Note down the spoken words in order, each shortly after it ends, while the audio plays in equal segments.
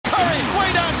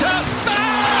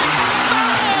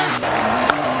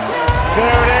There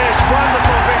it is.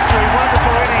 Wonderful victory.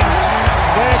 Wonderful innings.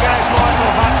 There goes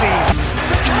Michael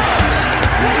Hussey.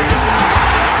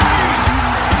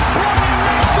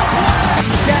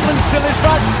 Gatlin's still in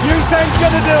front. Usain's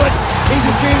going to do it. He's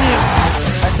a genius.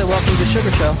 I said welcome to the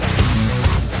Sugar Show.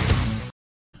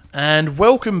 And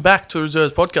welcome back to the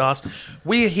Reserves Podcast.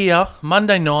 We are here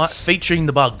Monday night featuring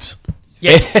the Bugs.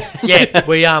 Yeah,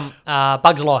 we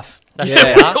Bugs Life. That's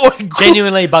Yeah. what we are.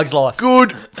 Genuinely Bugs Life.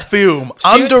 Good film.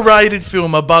 Underrated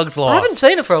film, A Bug's I Life. haven't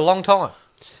seen it for a long time.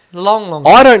 Long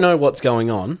I time. don't know what's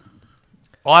going on,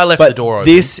 I left but the door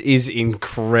open. this is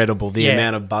incredible, the Yeah.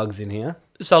 amount of bugs in here.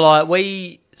 So like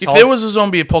we. If there was a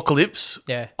zombie apocalypse,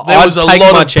 Yeah. there I'd was a take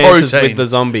lot my of chances protein. with the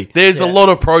zombie. There's a Yeah. lot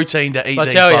of protein to eat I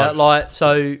these tell bugs. you, like,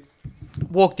 so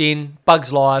walked in,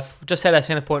 Bugs Life, just had our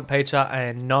Centre Point pizza,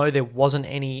 and no, there wasn't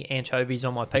any anchovies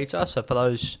on my pizza. So for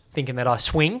those thinking that I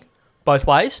swing both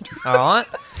ways, all right.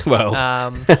 Well,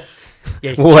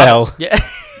 Yeah. Well. Yeah.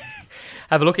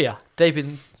 Have a look at you.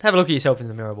 Have a look at yourself in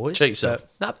the mirror, boys. Check yourself.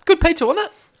 But, nah, good pizza, wasn't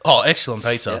it? Oh, excellent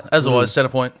pizza. As always, Centre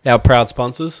Point. our proud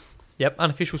sponsors, Yep.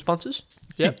 Unofficial sponsors.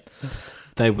 Yep.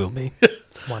 they will be.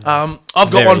 One. I've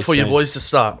got Very one for you soon. boys to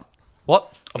start.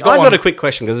 What? I've I've one. got a quick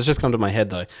question because it's just come to my head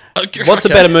though. Okay, What's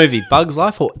okay. a better movie, Bugs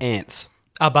Life or Ants?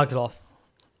 Bugs Life.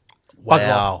 Bugs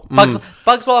Wow. Life.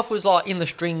 Bugs Life was like in the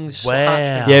strings. Wow.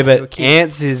 Heartstrings Yeah, when you were a but kid.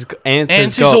 Ants has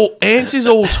Ants got is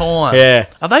all time. Yeah.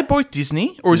 Are they both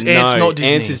Disney or is Ants no, not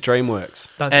Disney? Ants is DreamWorks.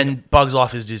 Don't think and Bugs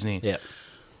Life is Disney. Yeah,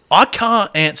 I can't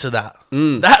answer that.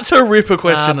 That's a ripper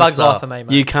question. to Bugs start. Life for me,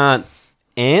 mate. you can't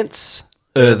ants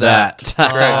or that.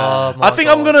 Oh, my I think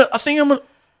I'm God. gonna.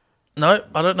 No,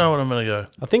 I don't know what I'm gonna go.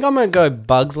 I think I'm gonna go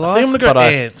Bugs Life. I'm gonna go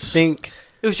but Ants. I think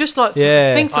It was just like Yeah.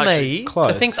 the thing for Actually, me.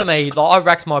 close. The thing for me, like I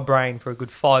racked my brain for a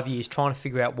good 5 years trying to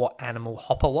figure out what animal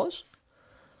Hopper was.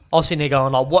 I was sitting there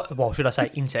going like, what? Well, should I say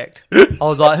insect? I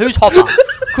was like, who's Hopper?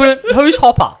 Who's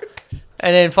Hopper?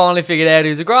 And then finally figured out he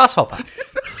was a grasshopper.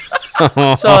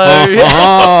 So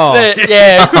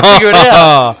yeah, couldn't figure it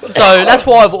out. So that's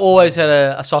why I've always had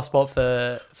a soft spot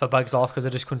for Bugs Life because I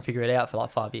just couldn't figure it out for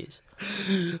like 5 years.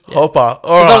 Hopper. All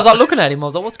Because I was right. like looking at him, I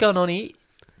was like, what's going on here?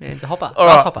 Man, it's a hopper, All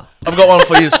right. grasshopper. I've got one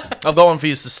for you. I've got one for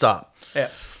you to start. Yeah.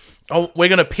 Oh, we're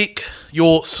gonna pick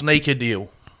your sneaker deal.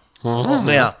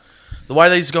 Now, the way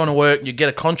these are going to work, you get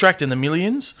a contract in the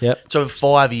millions. Yep. It's over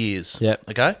 5 years. Yep.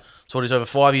 Okay. So it is over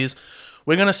 5 years.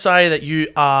 We're gonna say that you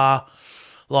are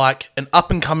like an up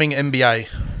and coming NBA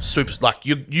super. Like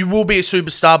you will be a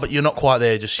superstar, but you're not quite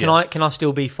there just yet. Can I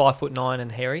still be 5'9"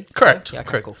 and hairy? Correct, Yeah, okay,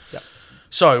 correct. cool. Yep.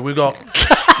 So we've got.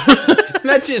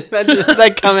 imagine if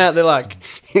they come out, they're like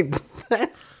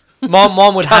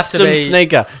Mine would have to custom be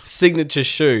sneaker, signature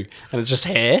shoe, and it's just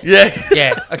hair. Yeah.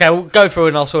 Yeah. Okay, we'll go through it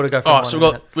and I'll sort of go through. All right. mine So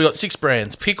in a we got 6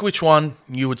 brands. Pick which one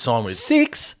you would sign with.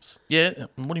 6. Yeah.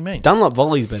 What do you mean? Dunlop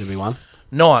Volleys better be one.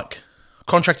 Nike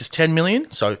contract is 10 million,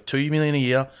 so 2 million a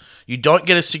year. You don't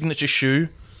get a signature shoe,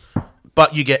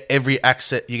 but you get every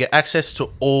access. You get access to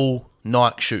all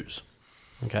Nike shoes.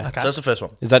 Okay. Okay. So that's the first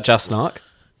one. Is that just Nike?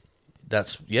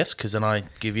 That's yes, because then I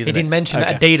give you the. He didn't next. mention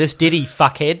Okay. Adidas, did he?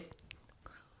 Fuckhead.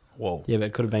 Whoa. Yeah, but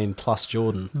it could have been plus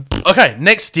Jordan. Okay,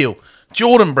 next deal.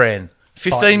 Jordan brand,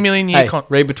 15 million year. Hey,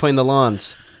 read between the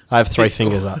lines. I have 3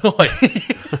 fingers up.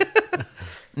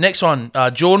 Next one,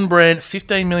 Jordan brand,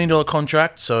 $15 million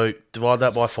contract. So divide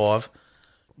that by 5.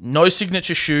 No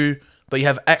signature shoe, but you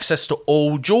have access to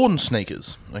all Jordan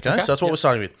sneakers. Okay, so that's what we're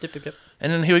starting with. Yep.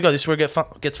 And then here we go. This is where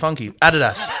it gets funky.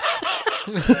 Adidas.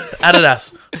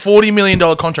 Adidas. $40 million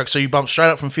contract. So you bump straight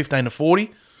up from 15 to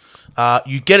 40.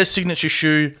 You get a signature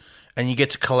shoe and you get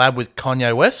to collab with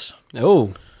Kanye West.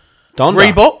 Oh,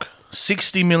 Donda. Reebok,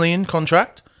 $60 million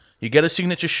contract. You get a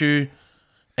signature shoe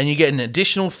and you get an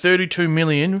additional $32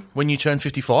 million when you turn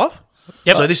 55.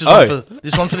 Yep. So this is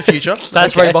one for the future. So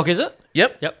that's Okay. Reebok, is it?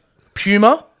 Yep.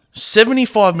 Puma,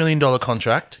 $75 million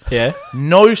contract. Yeah.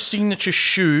 No signature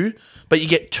shoe, but you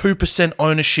get 2%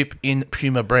 ownership in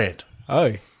Puma brand.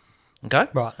 Oh. Okay?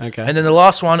 Right. Okay. And then the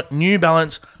last one, New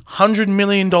Balance, $100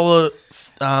 million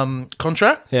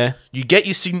contract. Yeah. You get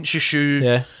your signature shoe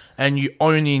Yeah. and you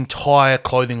own the entire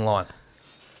clothing line.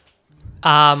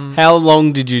 How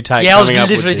long did you take? Yeah, I was coming up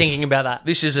with literally this? thinking about that.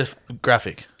 This is a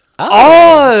graphic.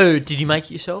 Oh, did you make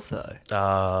it yourself though?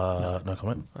 No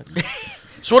comment.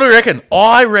 So what do we reckon?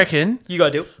 I reckon You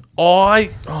got a deal.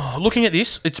 looking at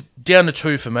this, it's down to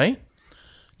 2 for me.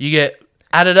 You get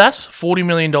Adidas, $40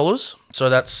 million. So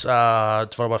that's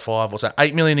divided by 5. What's that?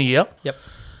 $8 million a year. Yep.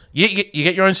 You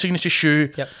get your own signature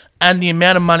shoe. Yep. And the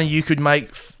amount of money you could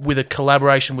make with a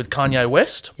collaboration with Kanye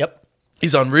West Yep.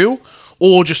 is unreal.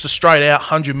 Or just a straight out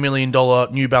 $100 million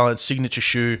New Balance signature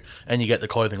shoe and you get the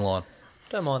clothing line.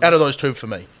 Don't mind. Out of those 2 for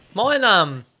me.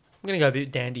 Mine, I'm going to go a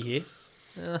bit dandy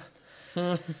here.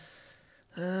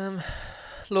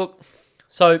 Look,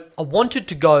 so I wanted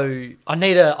to go.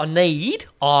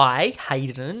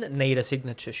 Hayden, need a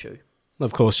signature shoe.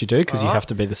 Of course you do, because you Alright. have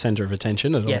to be the centre of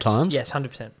attention at all times. Yes,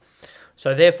 100%.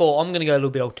 So therefore, I'm going to go a little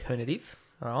bit alternative.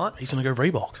 All right. He's going to go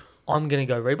Reebok. I'm going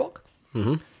to go Reebok.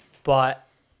 Mm-hmm. But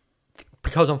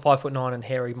because I'm 5'9" and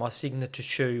hairy, my signature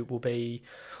shoe will be,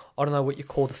 I don't know what you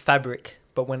call the fabric,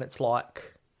 but when it's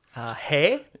like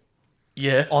hair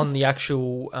Yeah. on the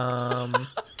actual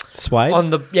Suede?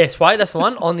 suede, that's the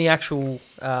one, on the actual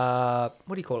what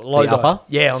do you call it, logo. upper?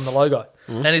 Yeah, on the logo.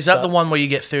 And is that the one where you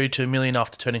get 32 million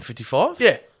after turning 55?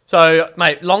 Yeah. So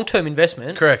mate, long-term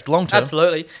investment. Correct. Long term.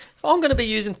 Absolutely. If I'm going to be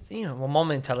using, well, my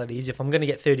mentality is if I'm going to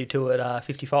get 32 at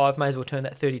 55, may as well turn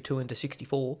that 32 into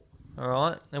 64. All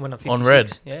right, and when I'm 56, On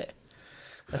red. yeah,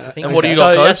 that's the thing. And what do you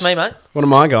got, So that's Coach? me, mate. What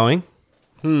am I going?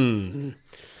 And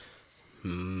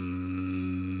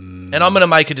I'm going to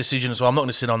make a decision as well. I'm not going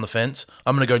to sit on the fence.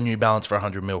 I'm going to go New Balance for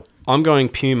 100 mil. I'm going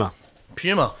Puma.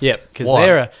 Puma. Yep, because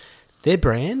Why? their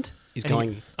brand is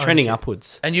going trending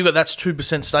upwards. And you got that's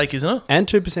 2% stake, isn't it? And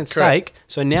 2% stake.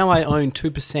 So now I own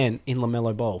 2% in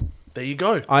LaMelo Ball. There you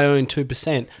go. I own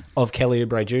 2% of Kelly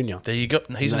Oubre Jr. There you go.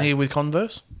 He's in here with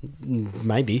Converse.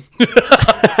 Maybe.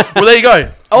 Well, there you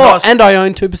go. Oh, Nice. and I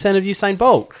own 2% of Usain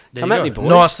Bolt. There Come you at go. me, boys.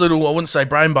 Nice little, I wouldn't say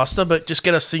brain buster, but just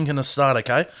get us thinking to start,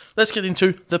 okay? Let's get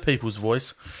into the People's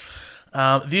Voice.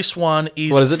 This one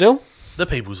is... What is it, Dill? The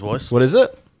People's Voice. What is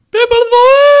it? People's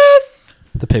voice.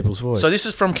 The People's Voice. So this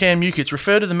is from Cam Ukits.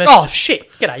 Refer to the message... Oh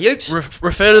shit! G'day, Ukes.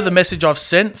 Refer to the message I've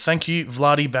sent. Thank you,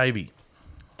 Vladdy baby.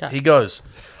 Okay. He goes...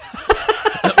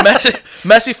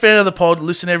 massive fan of the pod.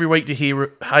 Listen every week to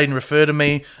hear Hayden refer to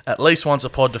me at least once a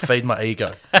pod to feed my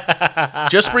ego.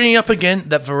 Just bringing up again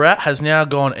that Virat has now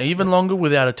gone even longer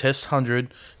without a test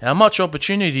 100. How much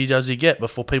opportunity does he get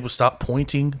before people start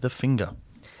pointing the finger?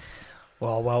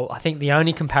 Well, I think the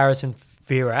only comparison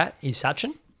Virat is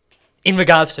Sachin. In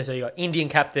regards to, so you got Indian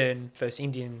captain versus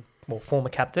former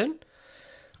captain.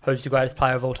 Who's the greatest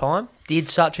player of all time? Did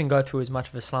Sachin go through as much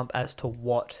of a slump as to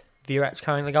what Virat's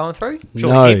currently going through?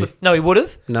 No. No, he would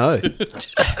have. No.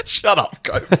 Shut up,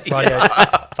 go.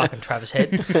 Fucking Travis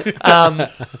Head.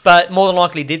 But more than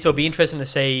likely did, so it'll be interesting to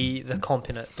see the comp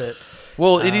in it. But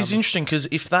Well, it is interesting because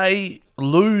if they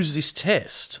lose this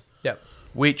test, yeah,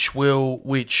 which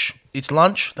it's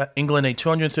lunch, that England need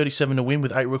 237 to win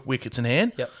with 8 wickets in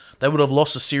hand, Yep. they would have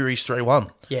lost the series 3-1.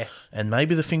 yeah. And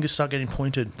maybe the fingers start getting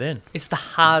pointed then. It's the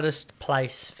hardest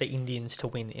place for Indians to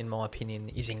win, in my opinion,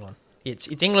 is England. It's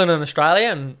England and Australia,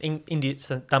 and India's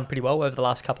done pretty well over the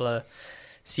last couple of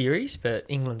series, but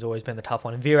England's always been the tough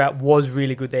one. And Virat was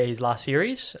really good there his last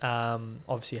series.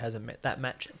 Obviously hasn't met that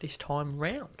match this time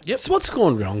round. Yep. So what's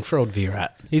gone wrong for old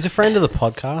Virat? He's a friend of the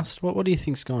podcast. What do you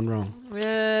think's gone wrong?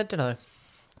 Yeah, don't know.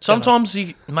 Sometimes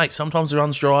sometimes the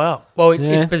runs dry up. Well, it's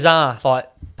Yeah. bizarre. Like,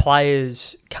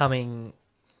 players coming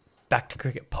back to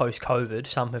cricket post-COVID,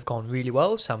 some have gone really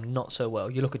well, some not so well.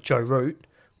 You look at Joe Root,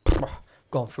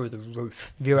 gone through the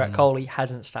roof. Virat Kohli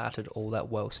hasn't started all that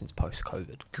well since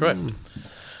post-COVID. Correct.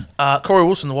 Corey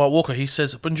Wilson, the White Walker, he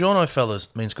says, "Buongiorno, fellas,"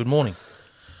 means good morning.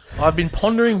 I've been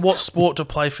pondering what sport to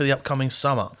play for the upcoming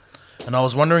summer, and I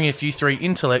was wondering if you three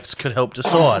intellects could help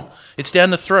decide. It's down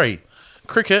to 3.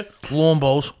 Cricket, lawn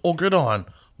bowls, or gridiron.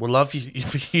 Would love for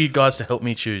you guys to help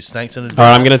me choose. Thanks in advance. All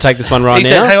right, I'm going to take this one right He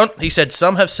now. said, hang on. He said,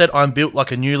 some have said I'm built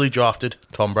like a newly drafted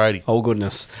Tom Brady. Oh,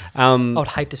 goodness. I would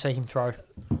hate to see him throw.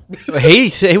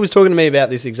 He was talking to me about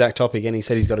this exact topic, and he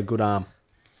said he's got a good arm.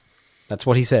 That's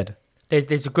what he said.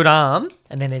 There's a good arm,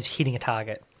 and then there's hitting a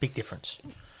target. Big difference.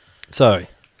 So,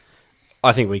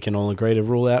 I think we can all agree to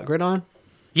rule out gridiron.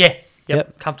 Yeah. Yep.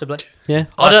 Yep. Comfortably. Yeah.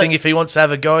 I think if he wants to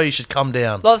have a go, he should come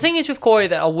down. Well, the thing is with Corey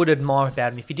that I would admire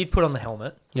about him, if he did put on the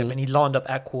helmet, and he lined up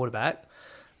at quarterback,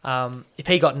 if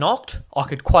he got knocked, I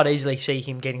could quite easily see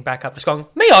him getting back up, just going,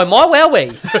 me oh my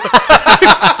wowee.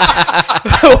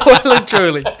 Well and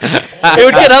truly. He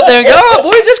would get up there and go, all right,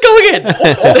 boys, let's go again.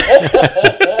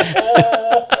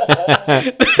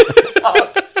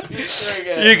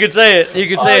 You could see it. You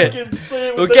could see it. can see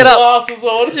it We'll get up. glasses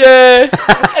on. Yeah.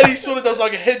 And he sort of does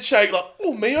like a head shake, like,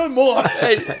 oh, me, oh, my.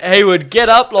 He would get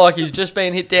up like he's just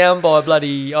been hit down by a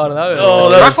bloody, I don't know, Oh, a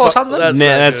that's- truck or something. that's-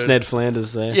 That's good. Ned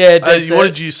Flanders there. Yeah, that's What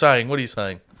it. are you saying? What are you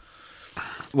saying?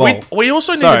 Well, We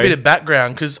also need a sorry. bit of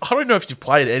background because I don't know if you've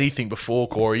played anything before,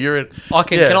 Corey. You're in.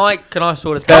 Can I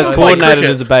sort of that was Come and play coordinated cricket.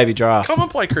 as a baby giraffe. Come and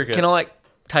play cricket. Can I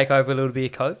take over a little bit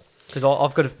of code? Because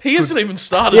I've got a. He hasn't even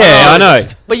started. Yeah, I know.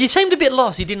 But you seemed a bit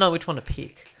lost. You didn't know which one to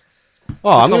pick.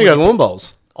 Oh, I'm going to go lawn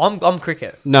bowls. I'm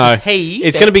cricket. No. 'Cause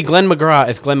It's going to be Glenn McGrath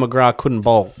if Glenn McGrath couldn't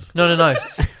bowl. No.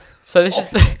 So this is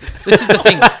the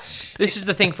thing. This is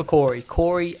the thing for Corey.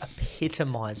 Corey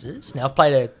epitomises. Now I've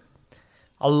played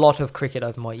a lot of cricket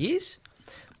over my years.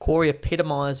 Corey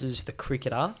epitomises the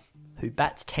cricketer who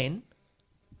bats 10,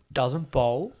 doesn't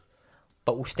bowl,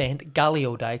 but will stand at gully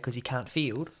all day because he can't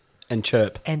field And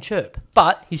chirp.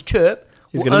 But his chirp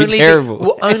He's will gonna be terrible.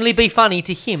 will only be funny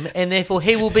to him, and therefore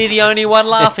he will be the only one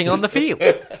laughing on the field.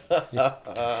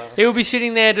 He will be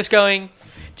sitting there just going,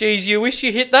 "Geez, you wish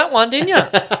you hit that one, didn't you?"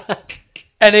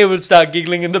 And he would start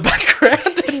giggling in the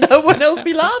background, and no one else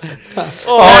be laughing.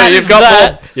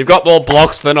 You've got more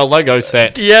blocks than a Lego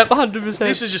set. Yep, 100%.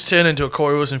 This has just turned into a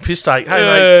Corey Wilson piss take. Hey,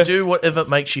 mate, do whatever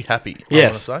makes you happy.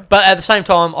 Yes. I want to say. But at the same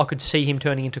time, I could see him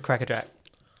turning into Crackerjack.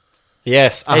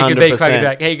 Yes, 100%. He could be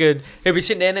Crackerjack. He'd be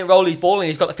sitting there and then roll his ball, and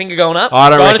he's got the finger going up.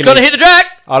 I don't reckon It's going to he's- hit the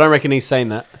jack. I don't reckon he's seen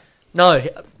that. No,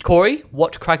 Corey,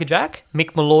 watch Crackerjack.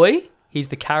 Mick Malloy, he's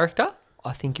the character.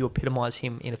 I think you epitomise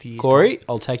him in a few years. Corey,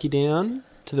 I'll take you down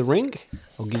to the rink.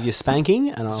 I'll give you a spanking,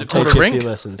 and I'll Is it teach called a you a rink? few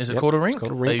lessons. Is it Yep, called a it's rink?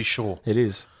 called a Are rink. you sure? It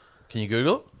is. Can you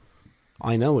Google it?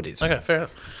 I know it is. Okay, fair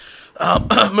enough.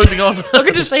 Moving on. I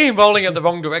could just see him rolling in the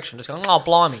wrong direction, just going, "Oh,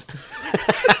 blimey!"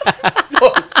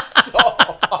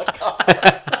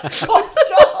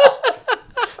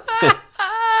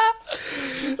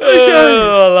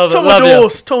 Oh, I love it. Love you.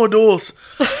 Tomadors.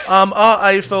 Are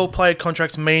AFL player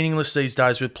contracts meaningless these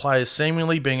days, with players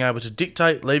seemingly being able to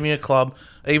dictate leaving a club,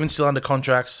 even still under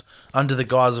contracts, under the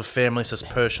guise of family /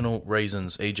 personal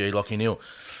reasons, e.g. Lachie Neale?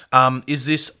 Is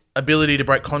this ability to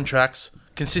break contracts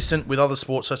consistent with other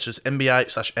sports such as NBA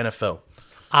 / NFL?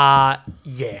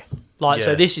 Yeah. So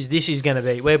Yeah. this is going to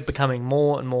be, we're becoming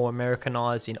more and more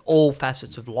Americanized in all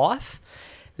facets of life,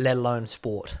 let alone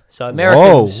sport. So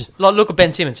Americans, look at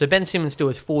Ben Simmons. So Ben Simmons still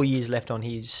has 4 years left on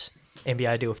his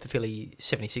NBA deal with the Philly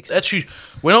 76ers. That's huge.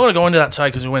 We're not going to go into that today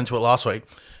because we went into it last week.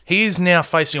 He is now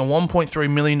facing a $1.3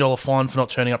 million fine for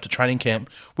not turning up to training camp,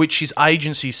 which his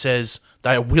agency says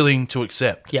they are willing to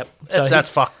accept. Yep. That's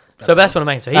fuck. So that's what I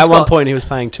mean. So At one point, he was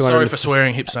paying Sorry for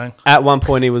swearing, hip saying. At one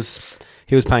point, he was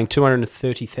paying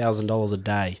 $230,000 a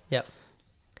day. Yep.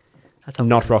 That's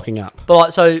Not rocking up.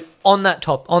 But so on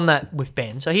that with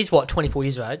Ben, so he's what, 24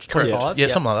 years of age, 25? Yeah,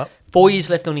 something like that. 4 years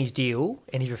left on his deal,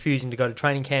 and he's refusing to go to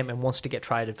training camp and wants to get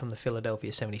traded from the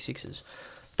Philadelphia 76ers.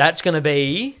 That's going to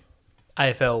be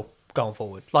AFL going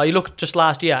forward. Like, you look just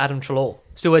last year, Adam Treloar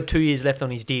still had 2 years left on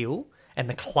his deal, and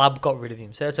the club got rid of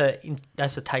him. So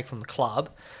that's a take from the club.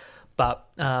 But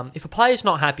if a player's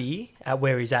not happy at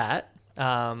where he's at,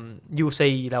 you'll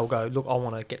see they'll go, look, I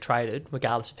want to get traded,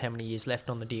 regardless of how many years left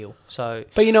on the deal. So,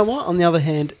 But you know what? On the other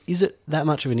hand, is it that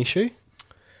much of an issue?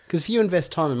 Because if you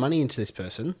invest time and money into this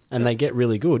person and they get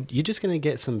really good, you're just going to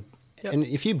get some. Yep. And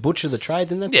if you butcher the trade,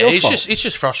 then that's your fault. It's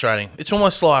just frustrating. It's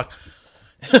almost like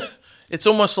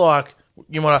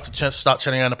you might have to start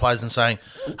turning around to players and saying,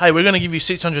 "Hey, we're going to give you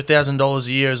 $600,000 a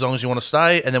year as long as you want to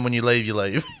stay, and then when you leave, you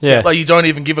leave." Yeah. Like, you don't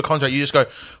even give a contract. You just go,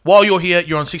 while you're here,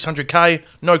 you're on $600K,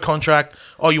 no contract.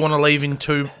 Oh, you want to leave in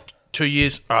two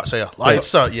years? All right, see ya. Like, it's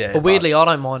so yeah. But weirdly, I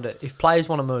don't mind it. If players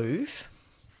want to move,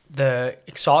 the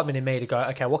excitement in me to go,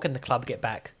 okay, what can the club get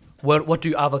back? What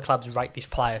do other clubs rate this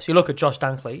player? So you look at Josh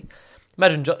Dunkley.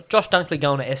 Imagine Josh Dunkley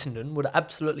going to Essendon would have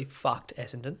absolutely fucked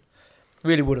Essendon.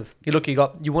 Really would have. You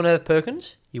wouldn't have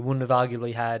Perkins. You wouldn't have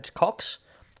arguably had Cox.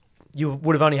 You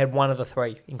would have only had one of the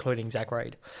three, including Zach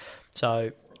Reid.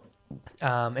 So,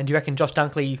 and do you reckon Josh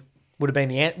Dunkley would have been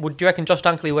do you reckon Josh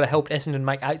Dunkley would have helped Essendon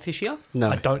make 8th this year? No.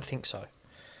 I don't think so.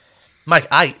 Make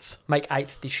 8th. Make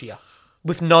 8th this year.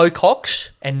 With no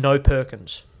Cox and no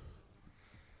Perkins.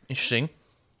 Interesting.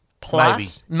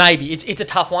 Plus, maybe. It's a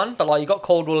tough one, but like, you got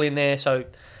Caldwell in there, so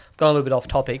going a little bit off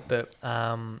topic, but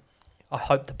I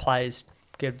hope the players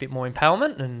get a bit more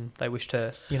empowerment and they wish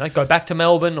to, go back to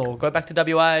Melbourne or go back to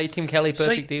WA. Tim Kelly,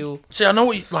 perfect deal. See, I know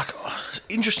what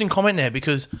interesting comment there,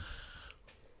 because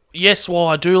yes, while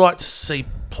I do like to see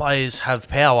players have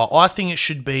power, I think it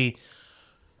should be,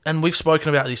 and we've spoken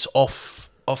about this off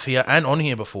here and on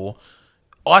here before,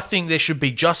 I think there should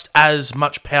be just as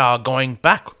much power going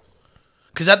back.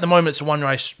 Because at the moment, it's a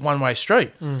one-way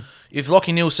street. Mm. If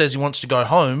Lachie Neale says he wants to go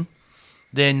home,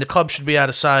 then the club should be able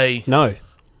to say no,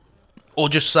 or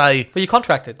just say, "Well, you're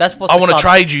contracted. That's what I want to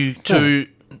trade you to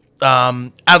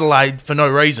Adelaide for no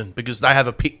reason because they have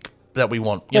a pick that we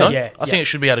want." You know, I think it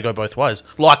should be able to go both ways,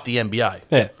 like the NBA.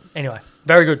 Yeah. Anyway,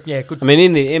 very good. Yeah, good. I mean,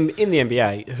 in the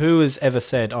NBA, who has ever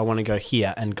said I want to go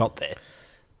here and got there?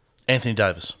 Anthony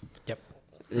Davis.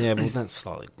 Yeah, well, that's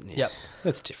slightly... Yeah, yep.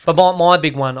 That's different. But my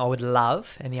big one I would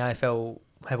love, and the AFL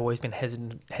have always been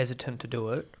hesitant to do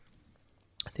it,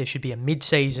 there should be a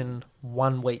mid-season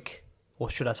 1 week, or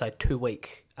should I say 2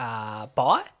 week,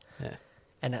 bye. Yeah.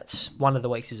 and that's one of the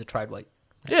weeks is a trade week.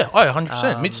 Yeah,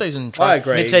 100%. Mid-season trade. I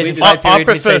agree. Mid-season We trade just- period,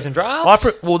 mid-season draft.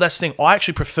 Well, that's the thing. I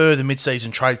actually prefer the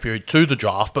mid-season trade period to the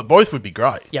draft, but both would be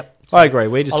great. Yep. I agree.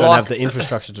 We just I don't like- have the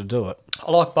infrastructure to do it. I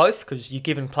like both because you're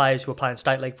giving players who are playing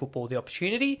state league football the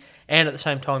opportunity, and at the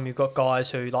same time you've got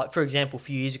guys who, like for example, a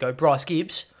few years ago, Bryce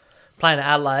Gibbs playing at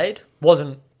Adelaide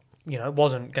wasn't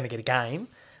going to get a game,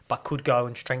 but could go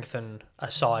and strengthen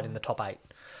a side in the top 8.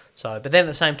 So, but then at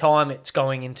the same time, it's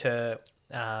going into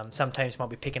some teams might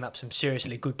be picking up some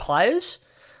seriously good players,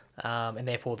 and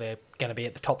therefore they're going to be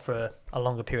at the top for a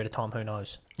longer period of time. Who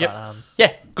knows? Yep. But,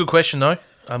 yeah. Good question, though.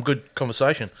 Good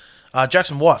conversation.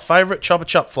 Jackson White, favourite Chopper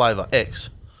Chup flavour? X.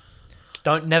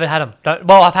 Never had them.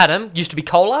 Well, I've had them. Used to be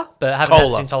cola, but I haven't had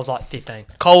Cola. it since I was like 15.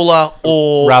 Cola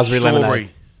or Raspberry strawberry? lemonade.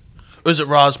 Or is it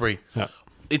raspberry? Yeah.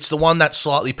 It's the one that's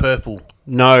slightly purple.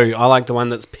 No, I like the one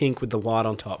that's pink with the white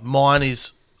on top. Mine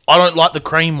is... I don't like the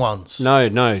cream ones.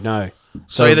 No.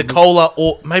 So either cola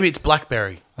or... Maybe it's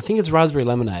blackberry. I think it's raspberry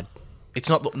lemonade. It's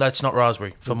not... That's not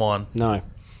raspberry for mine. No.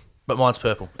 But mine's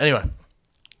purple. Anyway.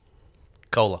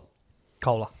 Cola.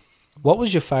 Cola. What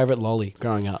was your favourite lolly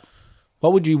growing up?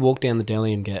 What would you walk down the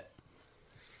deli and get?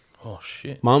 Oh,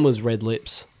 shit. Mine was red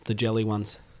lips, the jelly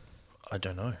ones. I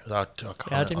don't know. I can't,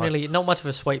 Yeah, I didn't really... Not much of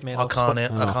a sweet man. I can't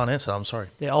answer. I'm sorry.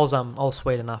 Yeah, I was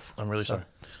sweet enough. I'm really So-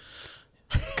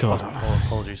 sorry. God. Oh,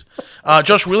 apologies.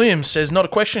 Josh Williams says, not a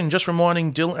question, just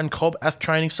reminding Dill and Cobb ath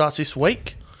training starts this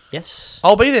week. Yes.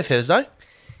 I'll be there Thursday.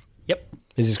 Yep.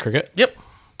 Is this cricket? Yep.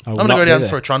 I I'm will going to not go be down there.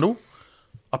 for a trundle.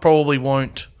 I probably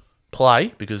won't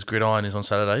play because Gridiron is on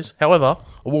Saturdays. However,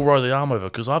 I will roll the arm over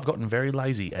because I've gotten very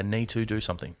lazy and need to do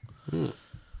something. Be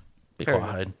Very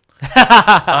quiet,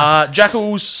 Hayden.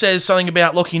 Jackals says something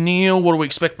about Lockie Neal. What do we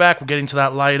expect back? We'll get into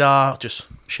that later. Just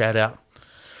shout out.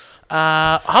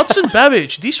 Hudson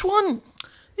Babbage. This one,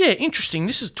 yeah, interesting.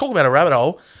 This is talk about a rabbit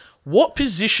hole. What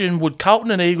position would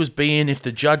Carlton and Eagles be in if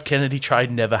the Judd Kennedy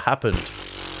trade never happened?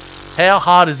 How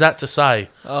hard is that to say?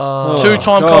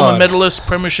 Two-time God. Coleman medalist,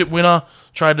 premiership winner,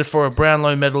 traded for a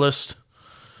Brownlow medalist.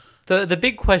 The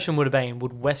big question would have been,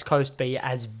 would West Coast be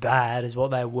as bad as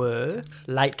what they were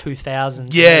late 2000s,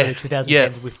 Yeah, early 2010s yeah.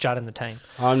 with Judd in the team?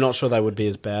 I'm not sure they would be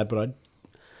as bad, but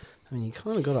I mean, you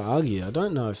kind of got to argue. I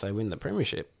don't know if they win the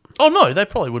premiership. Oh, no, they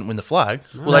probably wouldn't win the flag.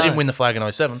 Well, they didn't win the flag in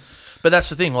 07. But that's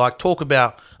the thing. Like, talk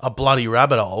about a bloody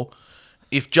rabbit hole.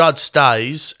 If Judd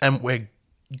stays and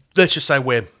let's just say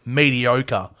we're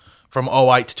mediocre from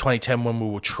 08 to 2010 when we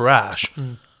were trash,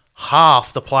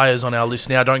 half the players on our list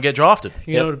now don't get drafted.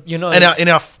 You know, And in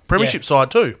our premiership side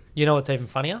too. you know what's even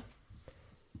funnier?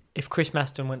 If Chris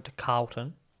Maston went to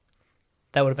Carlton,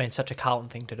 that would have been such a Carlton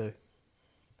thing to do.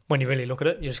 When you really look at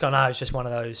it, you just go, no, it's just one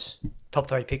of those top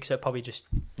 3 picks that probably just...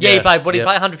 Yeah, he played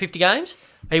 150 games?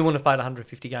 He wouldn't have played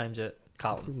 150 games at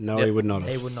Carlton. No, Yep. he would not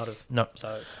He have. would not have. No.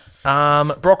 So,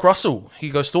 Brock Russell, he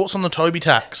goes, thoughts on the Toby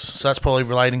tax? So that's probably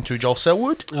relating to Joel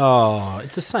Selwood. Oh,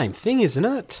 it's the same thing, isn't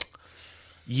it?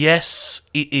 Yes,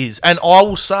 it is. And I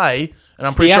will say, and I'm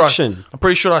It's pretty the sure action. I'm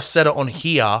pretty sure I said it on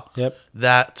here Yep.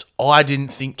 that I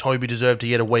didn't think Toby deserved to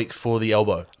get a week for the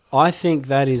elbow. I think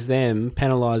that is them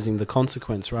penalising the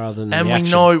consequence rather than And the we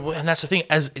action. know, and that's the thing,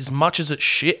 as much as it's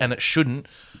shit and it shouldn't,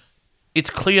 it's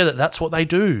clear that that's what they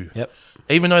do. Yep.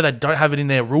 Even though they don't have it in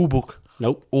their rule book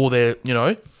Nope. or their,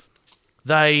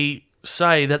 they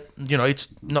say that, it's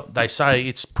not, they say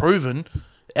it's proven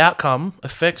outcome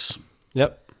affects,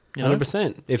 Yep. You know?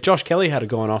 100%. If Josh Kelly had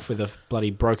gone off with a bloody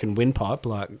broken windpipe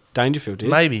like Dangerfield did,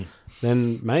 maybe.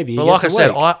 then maybe he But like I gets a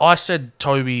said, week. I said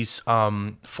Toby's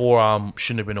forearm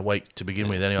shouldn't have been a week to begin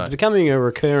with anyway. It's becoming a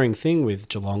recurring thing with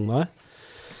Geelong, though.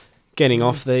 Getting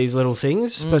off these little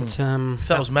things, but If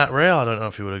that was Matt Rao, I don't know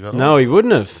if he would have got no, off. he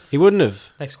wouldn't have. He wouldn't have.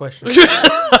 next question.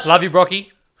 Love you,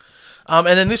 Brocky. And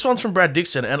then this one's from Brad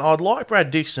Dixon, and I'd like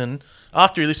Brad Dixon,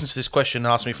 after he listens to this question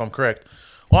and asks me if I'm correct,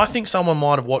 I think someone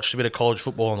might have watched a bit of college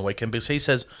football on the weekend because he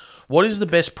says, what is the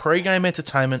best pre-game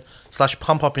entertainment /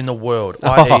 pump-up in the world,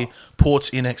 i.e. ports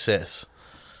in excess?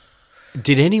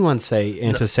 Did anyone say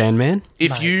Enter Sandman?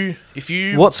 If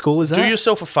you What school is do that?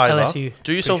 yourself a favour, LSU.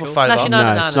 do yourself a Pretty favour, sure.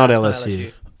 No, it's not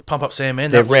LSU. pump up Sandman.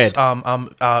 They're That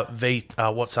was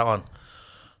red. what's that one?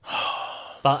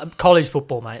 But college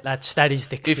football, mate, that is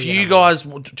the If clear you number. guys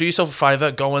do yourself a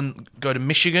favour, go to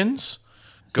Michigan's,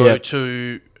 go Yep.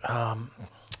 to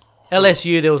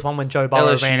LSU, there was one when Joe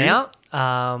Burrow LSU. ran out,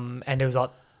 and there was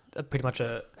like pretty much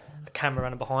a camera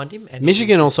running behind him. And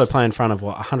Michigan also play in front of,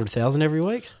 100,000 every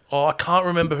week? Oh, I can't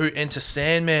remember who Enter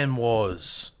Sandman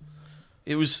was.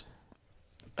 It was...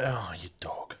 Oh, you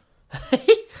dog.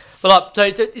 Well, so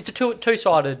it's a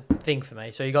two-sided thing for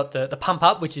me. So you got the pump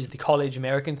up, which is the college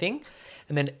American thing,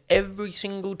 and then every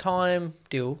single time,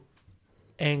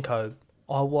 and Cobe,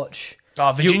 I watch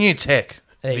Virginia Tech.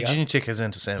 There you Virginia Tech has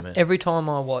Enter Sandman. every time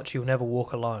I watch You'll Never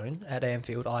Walk Alone at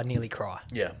Anfield, I nearly cry.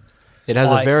 Yeah. It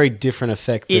has a Like, very different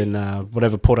effect than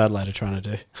whatever Port Adelaide are trying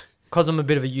to do. Because I'm a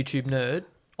bit of a YouTube nerd,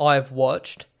 I've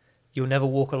watched You'll Never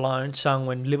Walk Alone sung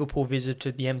when Liverpool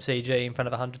visited the MCG in front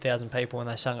of 100,000 people, and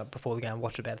they sung it before the game.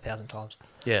 Watched it about 1,000 times.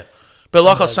 Yeah. But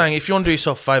like I was saying, if you want to do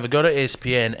yourself a favour, go to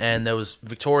ESPN, and there was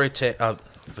Virginia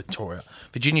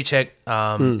Tech,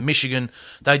 Michigan.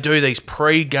 They do these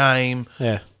pre-game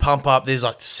pump up. There's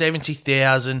like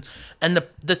 70,000. And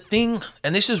the thing,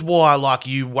 and this is why like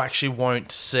you actually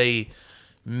won't see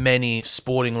many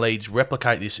sporting leagues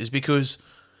replicate this, is because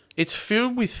it's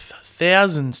filled with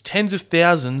thousands, tens of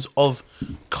thousands of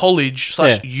college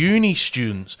 / uni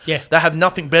students that have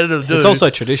nothing better to do. It's also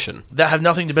tradition. That have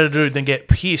nothing better to do than get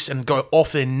pissed and go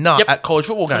off their nut at college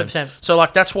football games. 100%. So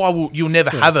like that's why you'll never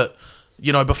have it.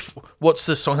 You know, what's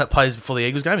the song that plays before the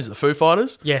Eagles game? Is it the Foo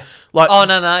Fighters? Yeah. Like, oh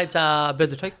no, it's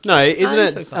Birds of Tweak. No, isn't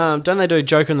it's it? Foo Fighters. Don't they do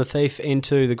Joker and the Thief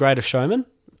into The Greatest Showman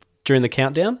during the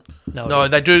countdown? No,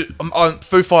 they do.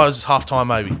 Foo Fighters is halftime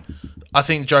maybe. I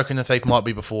think Joker and the Thief might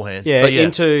be beforehand. Yeah, But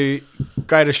into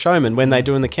Greatest Showman when they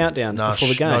do in the countdown no, before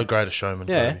the game. no Greatest Showman.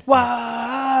 Yeah. Cody.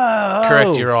 Wow.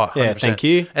 Correct, you're right. 100%. Yeah, thank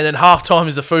you. And then halftime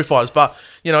is the Foo Fighters. But,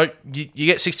 you know, you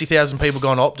get 60,000 people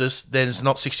going to Optus, then it's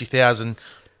not 60,000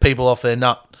 people off their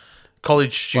nut.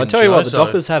 College Well, I students. tell you what, the so-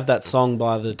 Dockers have that song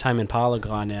by the Tame Impala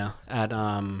guy now at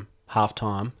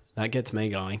halftime. That gets me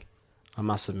going, I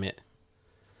must admit.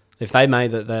 If they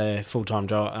made that their full-time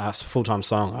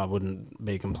song, I wouldn't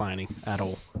be complaining at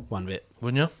all, one bit.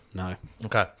 Wouldn't you? No.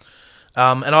 Okay.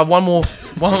 And I have one more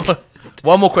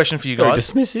question for you Very guys.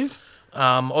 dismissive.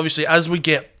 Obviously, as we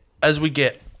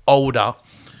get older,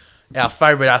 our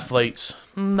favourite athletes,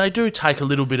 they do take a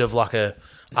little bit of like a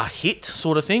hit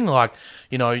sort of thing. Like,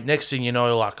 you know, next thing you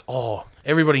know, like, oh,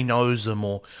 everybody knows them,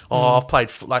 or I've played.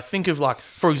 Like, think of like,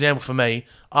 for example, for me,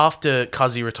 after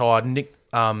Cuzzy retired,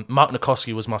 Mark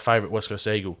Nikoski was my favourite West Coast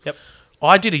Eagle. Yep.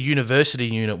 I did a university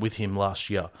unit with him last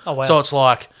year. Oh, wow. So it's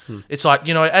like,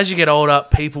 you know, as you get older,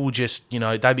 people just, you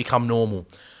know, they become normal.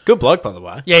 Good bloke, by the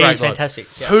way. Yeah, Great he's bloke. fantastic.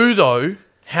 Yeah. Who though?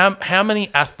 How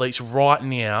many athletes right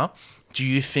now do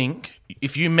you think,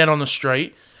 if you met on the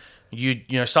street, you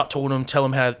know start talking to them, tell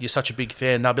them how you're such a big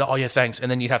fan, they'll be like, oh yeah, thanks,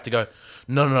 and then you'd have to go,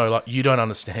 no, like you don't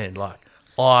understand, like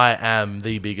I am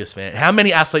the biggest fan. How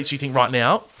many athletes do you think right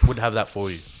now would have that for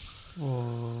you?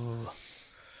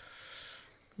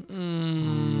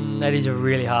 That is a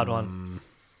really hard one.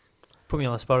 Put me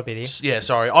on the spot a bit here. Yeah,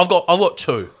 sorry, I've got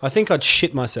two. I think I'd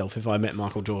shit myself if I met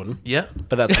Michael Jordan, Yeah,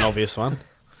 but that's an obvious one.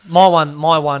 My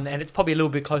one, and it's probably a little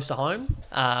bit close to home.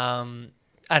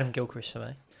 Adam Gilchrist for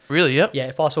me. really? Yep. Yeah,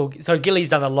 if I saw Gilly's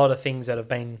done a lot of things that have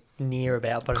been near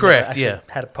about, but I've Correct, never actually yeah.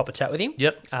 had a proper chat with him.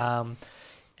 Yep.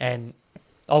 And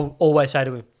I'll always say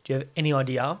to him, "Do you have any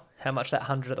idea how much that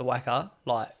 100 at the Wacker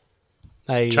like?"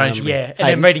 Hey, Changed me. Yeah, and Hayden,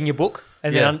 then reading your book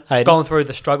and Yeah. then just Hayden. going through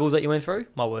the struggles that you went through.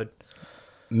 My word.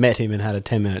 met him and had a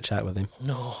 10-minute chat with him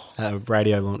No. at a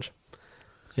radio launch.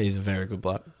 He's a very good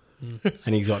bloke.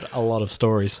 And he's got a lot of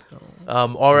stories.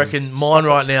 I reckon mine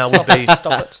right now would be.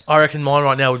 Stop it. I reckon mine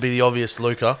right now would be the obvious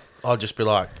Luca. I'd just be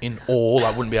like in awe.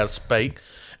 I wouldn't be able to speak.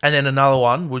 And then another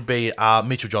one would be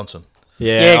Mitchell Johnson.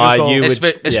 Yeah, good call. you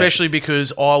would, Especially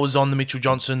because I was on the Mitchell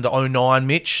Johnson, the 09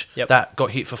 Mitch, Yep. that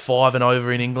got hit for 5 and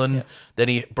over in England. Yep. Then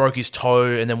he broke his toe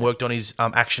and then worked on his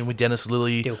action with Dennis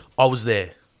Lilly. Deal. I was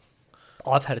there.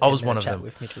 I've had a I was 10-minute one of chat them.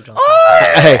 with Mitchell Johnson.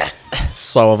 Hey,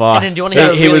 so have I. And then do you wanna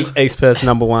hear he a was really- East Perth's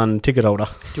 #1 ticket holder.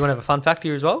 Do you want to have a fun fact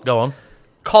here as well? Go on.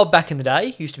 Cobb back in the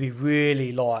day used to be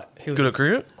really like he was Good at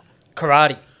cricket?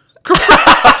 karate.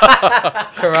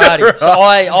 Karate. So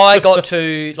I got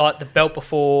to like the belt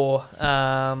before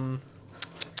the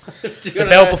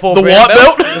belt before The brown white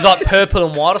belt? It was like purple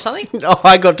and white or something. Oh,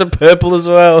 I got to purple as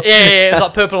well. Yeah, it was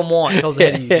like purple and white. So I was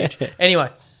ahead of you, huge. Anyway,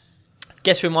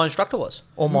 guess who my instructor was?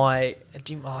 Or my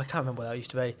gym? Oh, I can't remember what that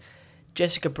used to be.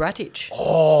 Jessica Bratich.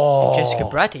 Oh, Jessica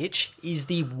Bratich is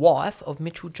the wife of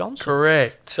Mitchell Johnson.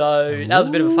 correct. So that was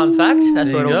a bit of a fun fact. That's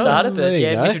There where it you all go. started. But There you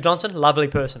yeah, go. Mitchell Johnson, lovely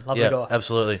person, lovely Yeah, guy.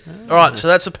 absolutely. All right, so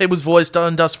that's the People's Voice done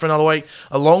and dust for another week.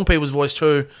 A long People's Voice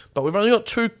too, but we've only got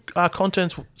 2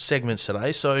 content segments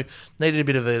today, so needed a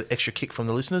bit of an extra kick from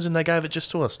the listeners, and they gave it just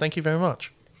to us. Thank you very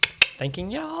much. Thinking,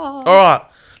 yeah. All right,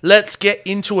 let's get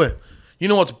into it. You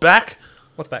know what's back?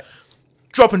 What's back?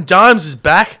 Dropping Dimes is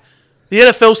back. The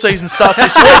NFL season starts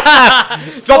this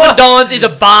week. Dropping dimes is a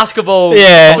basketball.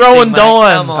 Yeah. Throwing mate.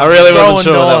 dimes. Come on. I really wasn't Throwing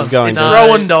sure where that dimes. was going. It's No,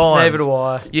 throwing dimes. Neither do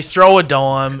I. You throw a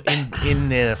dime in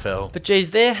the NFL. But geez,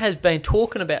 there has been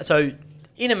talking about so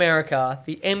in America,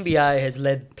 the NBA has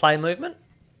led play movement,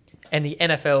 and the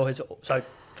NFL has. So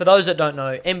for for those that don't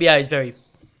know, NBA is very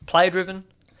player-driven.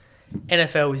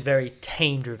 NFL is very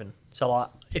team-driven. So, like,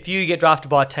 if you get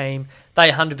drafted by a team, they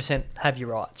 100% have your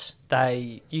rights.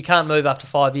 You can't move after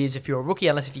 5 years if you're a rookie,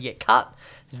 unless if you get cut.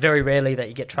 It's very rarely that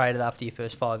you get traded after your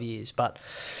first 5 years. But,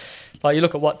 like, you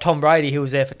look at what Tom Brady, who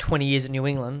was there for 20 years at New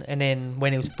England, and then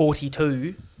when he was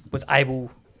 42, was able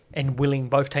and willing,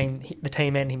 the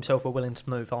team and himself were willing to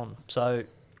move on. So,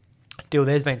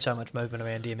 there's been so much movement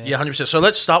around here, man. Yeah, 100%. So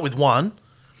let's start with one.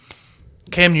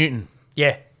 Cam Newton.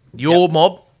 Yeah. Your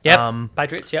mob. Yep.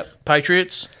 Patriots, yep.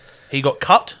 Patriots. He got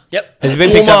cut. Yep. Has he been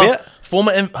picked up yet?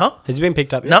 Has he been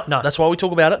picked up yet? No, that's why we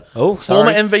talk about it. Oh,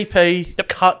 sorry. Former MVP,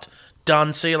 cut,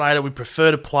 done, see you later. We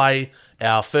prefer to play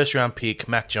our first round pick,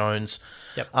 Mac Jones.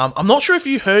 Yep. I'm not sure if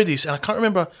you heard this, and I can't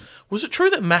remember. Was it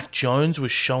true that Mac Jones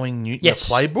was showing Newton the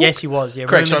playbook? Yes, he was. Yeah,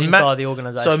 correct. Rumours inside the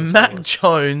organisation. So Mac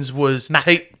Jones was...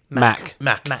 Mac.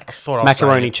 I thought I was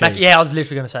Macaroni saying cheese. Yeah, I was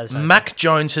literally going to say the same. Mac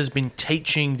Jones has been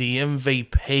teaching the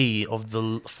MVP of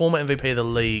the former MVP of the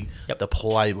league the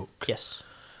playbook. Yes.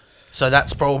 So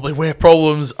that's probably where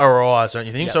problems arise, don't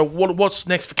you think? Yep. So what's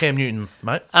next for Cam Newton,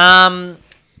 mate?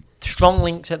 Strong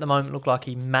links at the moment look like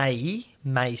he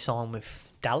may sign with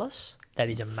Dallas. That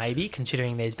is a maybe,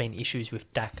 considering there's been issues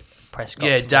with Dak Prescott.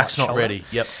 Yeah, Dak's not shoulder. ready.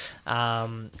 Yep.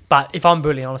 But if I'm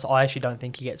brutally honest, I actually don't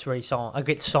think he gets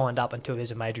signed up until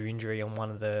there's a major injury on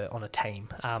on a team.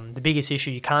 The biggest issue,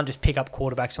 you can't just pick up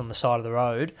quarterbacks on the side of the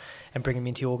road and bring them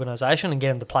into your organisation and get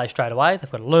them to play straight away.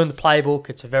 They've got to learn the playbook.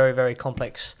 It's a very, very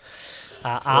complex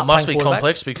art. It must be quarterback.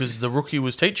 complex because the rookie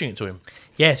was teaching it to him.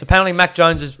 Yeah, so apparently Mac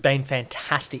Jones has been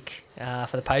fantastic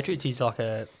for the Patriots. He's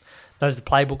knows the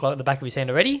playbook like the back of his hand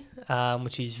already,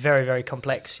 which is very, very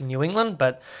complex in New England.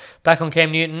 But back on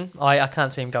Cam Newton, I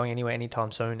can't see him going anywhere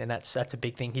anytime soon, and that's a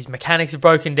big thing. His mechanics have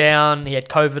broken down. He had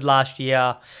COVID last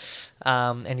year,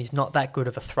 and he's not that good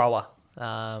of a thrower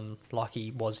like he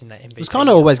was in that MVP. It was kind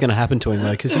of always going to happen to him, though,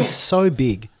 because he's so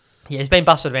big. Yeah, he's been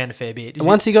busted around a fair bit. And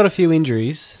once he got a few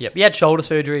injuries... Yep, he had shoulder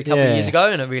surgery a couple of years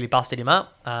ago, and it really busted him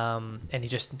up, and he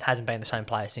just hasn't been the same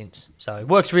player since. So he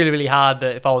works really, really hard,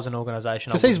 but if I was an organisation...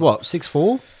 Because he's what,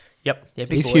 6'4"? Yep, yeah,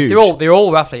 big He's boy. huge. They're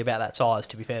all roughly about that size,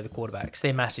 to be fair, the quarterbacks.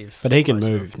 They're massive. But he can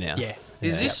move now. Yeah.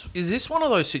 Is this one of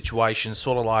those situations,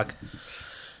 sort of like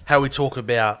how we talk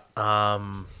about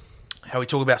some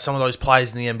of those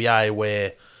players in the NBA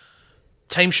where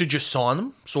teams should just sign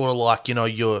them, sort of like, you know,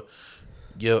 you're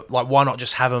like, why not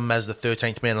just have him as the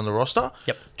 13th man on the roster?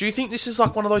 Yep. Do you think this is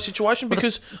like one of those situations?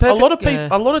 Because perfect-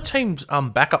 a lot of teams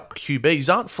backup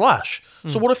QBs aren't flash.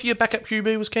 So what if your backup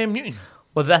QB was Cam Newton?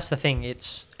 Well, that's the thing.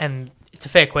 It's a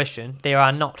fair question. There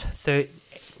are not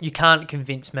you can't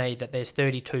convince me that there's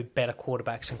 32 better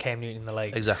quarterbacks than Cam Newton in the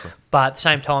league. Exactly. But at the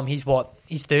same time, he's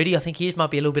 30, I think he is,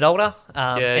 might be a little bit older.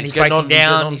 And he's getting breaking on,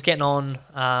 down, he's getting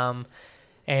on.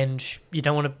 And you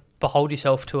don't want to behold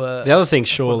yourself to a... The other thing,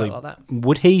 surely, like that.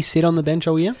 would he sit on the bench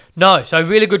all year? No. So a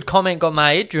really good comment got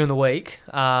made during the week.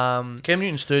 Cam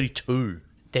Newton's 32.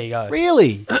 There you go.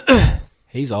 Really?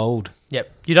 He's old.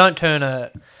 Yep. You don't turn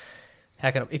a...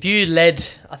 If you led...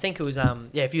 I think it was...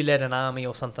 if you led an army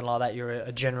or something like that, you're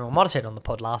a general. I might have said on the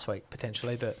pod last week,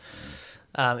 potentially, but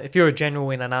if you're a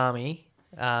general in an army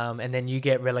and then you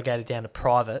get relegated down to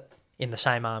private in the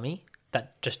same army,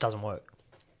 that just doesn't work.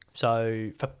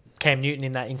 So for Cam Newton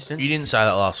in that instance... You didn't say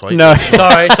that last week. No.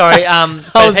 Sorry. I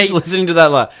was just listening to that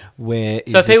like, where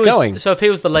is this going? So if he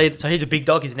was the lead... So he's a big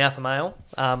dog. He's an alpha male.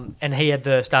 And he had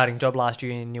the starting job last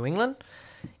year in New England.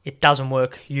 It doesn't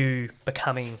work you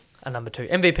becoming a number 2.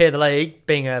 MVP of the league,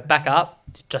 being a backup,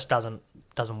 it just doesn't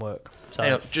work. So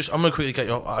I'm going to quickly cut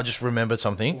you off. I just remembered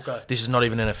something. Go. This is not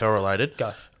even NFL related.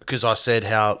 Go. Because I said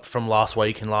how from last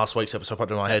week, in last week's episode,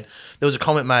 popped in my head, there was a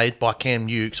comment made by Cam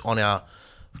Nukes on our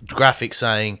graphic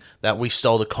saying that we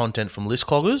stole the content from list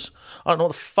cloggers. I don't know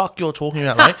what the fuck you're talking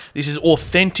about, mate. This is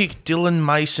authentic Dylan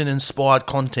Mason inspired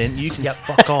content. You can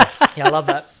fuck off. Yeah, I love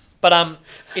that. But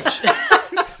it's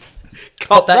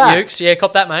Cop that, Ukes. Yeah,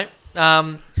 cop that, mate.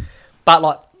 But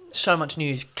like so much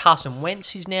news. Carson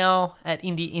Wentz is now at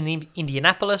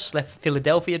Indianapolis. Left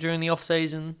Philadelphia during the off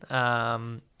season.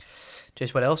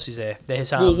 Just what else is there?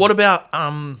 There's Well, what about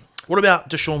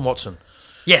Deshaun Watson?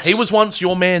 Yes, He was once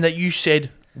your man that you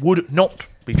said would not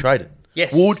be traded.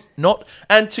 Yes. Would not.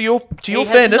 And to your has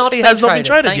fairness, not he been has not been traded.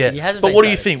 traded Thank you. yet. He hasn't But been what do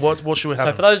you traded. think? What should we have?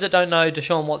 So for those that don't know,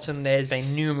 Deshaun Watson, there's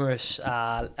been numerous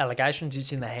allegations.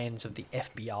 It's in the hands of the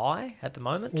FBI at the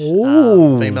moment.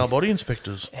 Ooh. Female body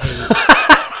inspectors. There's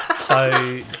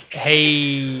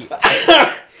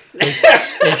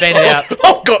been about...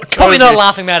 I've got Kobe. Probably not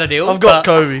laughing matter deal. I've got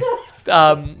but,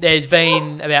 Kobe. there's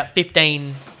been about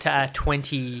 15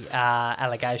 20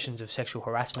 allegations of sexual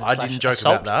harassment. I didn't joke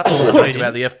assault. about that. I joked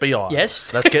about the FBI.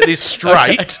 Yes. Let's get this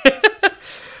straight.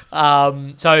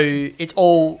 So it's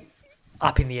all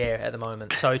up in the air at the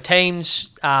moment. So teams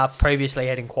previously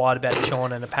had inquired about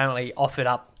Deshaun and apparently offered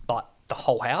up like the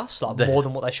whole house, like more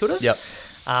than what they should have. Yep.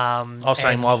 I was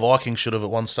saying and, my Vikings should have at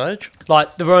one stage.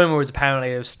 Like the rumour was apparently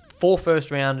there was 4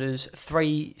 first-rounders,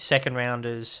 3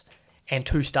 second-rounders, and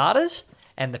 2 starters,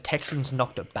 and the Texans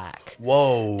knocked it back.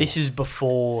 Whoa. This is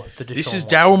before the Deshaun. This is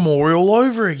Daryl Morey all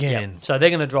over again. So they're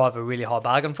going to drive a really high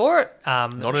bargain for it.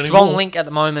 Not Strong anymore. link at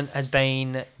the moment has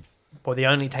been, well, the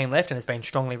only team left, and it's been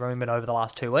strongly rumoured over the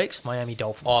last 2 weeks, Miami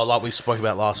Dolphins. Oh, like we spoke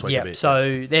about last week a Yeah, bit.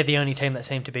 so they're the only team that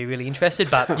seem to be really interested,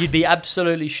 but you'd be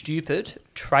absolutely stupid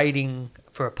trading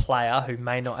for a player who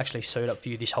may not actually suit up for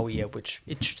you this whole year, which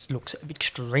it just looks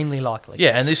extremely likely.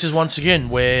 Yeah, and this is once again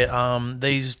where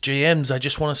these GMs, they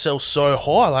just want to sell so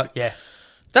high. Like, Yeah.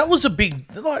 that was a big,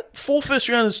 like, 4 first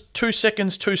rounders, 2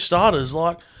 seconds, 2 starters.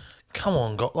 Like, come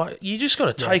on, God. Like, you just got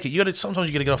to take it. Sometimes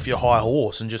you got to get off your high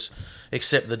horse and just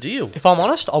accept the deal. If I'm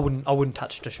honest, I wouldn't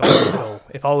touch Deshaun at all.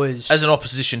 If I was As an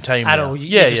opposition team. at now. all, you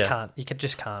yeah, just yeah. can't. You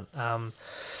just can't.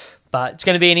 But it's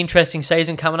going to be an interesting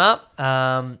season coming up. Do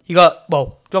you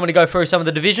want me to go through some of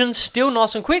the divisions still,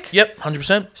 nice and quick? Yep,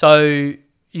 100%. So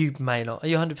you may not. Are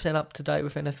you 100% up to date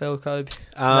with NFL, Kobe?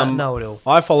 No, at all.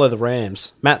 I follow the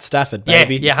Rams. Matt Stafford, Yeah,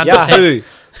 baby. yeah, 100%. Yahoo!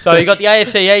 So you got the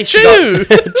AFC East.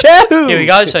 Choo! Here we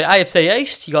go. So AFC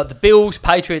East, you got the Bills,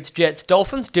 Patriots, Jets,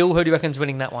 Dolphins. Dill, who do you reckon's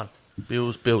winning that one?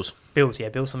 Bills. Bills, yeah,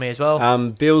 Bills for me as well.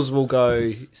 Bills will go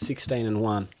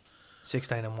 16-1.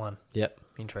 16-1. Yep.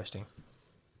 Interesting.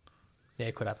 Yeah,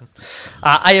 it could happen.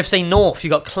 AFC North, you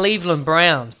got Cleveland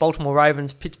Browns, Baltimore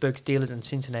Ravens, Pittsburgh Steelers, and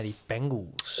Cincinnati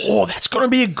Bengals. Oh, that's going to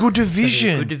be a good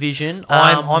division. Good division.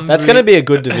 That's going to be a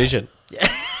good division.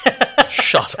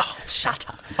 Shut up. Shut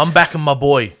up. I'm backing my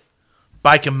boy,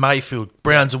 Baker Mayfield.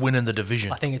 Browns are winning the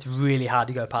division. I think it's really hard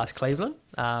to go past Cleveland,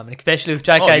 and especially with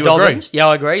J.K. you Dobbins. agree? Yeah,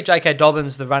 I agree. J.K.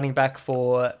 Dobbins, the running back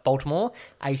for Baltimore,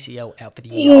 ACL out for the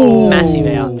year. Massive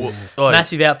out. Oi,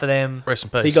 Massive out for them. Rest in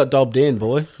peace. He got dobbed in,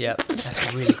 boy. Yep,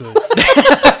 that's really good.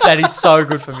 That is so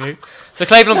good from you. So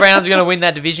Cleveland Browns are going to win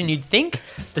that division, you'd think.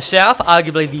 The South,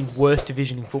 arguably the worst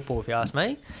division in football, if you ask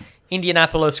me.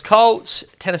 Indianapolis Colts,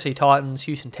 Tennessee Titans,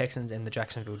 Houston Texans, and the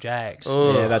Jacksonville Jags.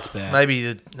 Ugh. Yeah, that's bad.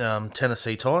 Maybe the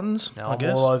Tennessee Titans, No, I I'm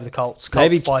guess. all over the Colts. Colts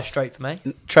Maybe- by straight for me.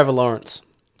 Trevor Lawrence.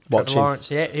 Watch Trevor him. Lawrence,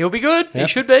 yeah, he'll be good. He Yep.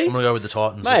 should be. I'm going to go with the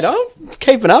Titans. Mate, I'm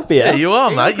keeping up here. Yeah, you are,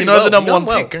 You're mate. You pretty know well. the number You're one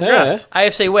done well. pick. Congrats.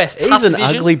 AFC West, He's tough an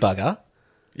division. ugly bugger.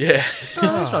 Yeah.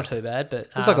 No, it's not too bad, but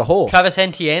He's like a horse. Travis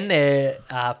Etienne, their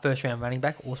first-round running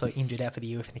back, also injured out for the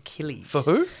year with an Achilles. For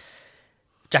who?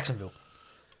 Jacksonville.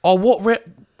 Oh, what?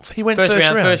 He went first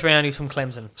round. First round, he's from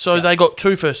Clemson. So they got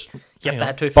 2 first. Yep, Hang they on.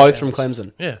 had 2 Both first from rounders.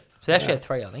 Clemson. Yeah. So they actually had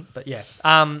 3, I think. But yeah.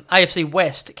 AFC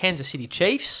West, Kansas City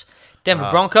Chiefs, Denver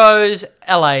Broncos,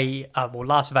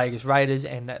 Las Vegas Raiders,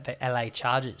 and the LA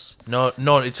Chargers. No,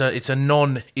 it's a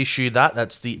non-issue.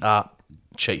 That's the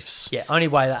Chiefs. Yeah, only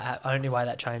way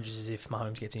that changes is if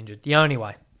Mahomes gets injured. The only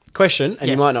way. Question, and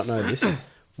you Yes. might not know this.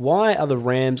 Why are the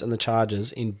Rams and the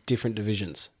Chargers in different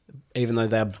divisions, even though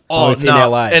they're Oh both no,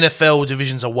 in LA? NFL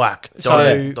divisions are whack.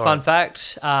 So, fun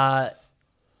fact,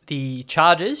 the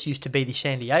Chargers used to be the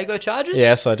San Diego Chargers.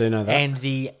 Yes, I do know that. And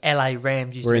the LA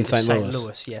Rams used We're to be in the St. St. Louis.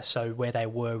 Louis. Yes, so where they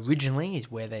were originally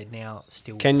is where they're now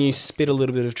still. Can you spit a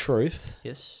little bit of truth?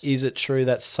 Yes. Is it true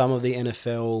that some of the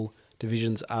NFL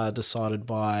divisions are decided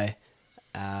by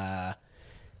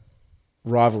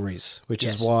rivalries, which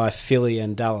Yes. is why Philly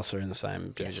and Dallas are in the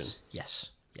same division? Yes.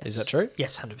 Is that true?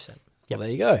 Yes, 100%. Well, there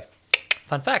you go.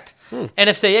 Fun fact.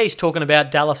 NFC East, talking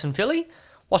about Dallas and Philly.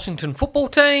 Washington football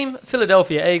team,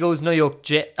 Philadelphia Eagles, New York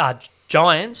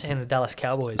Giants, and the Dallas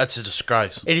Cowboys. That's a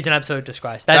disgrace. It is an absolute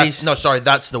disgrace. That's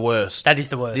the worst. That is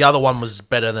the worst. The other one was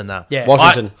better than that. Yeah.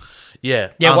 Washington.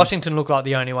 Yeah. Washington looked like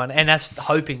the only one, and that's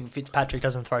hoping Fitzpatrick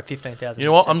doesn't throw 15,000. You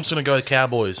know what? I'm just going to go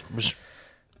Cowboys.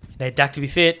 Need Dak to be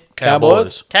fit.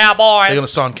 Cowboys. Cowboys. They're going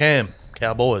to sign Cam.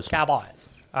 Cowboys.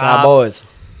 Cowboys. Cowboys.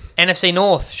 NFC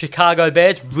North, Chicago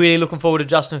Bears. Really looking forward to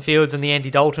Justin Fields and the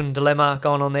Andy Dalton dilemma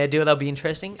going on there. That'll be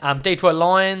interesting. Detroit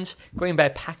Lions, Green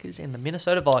Bay Packers, and the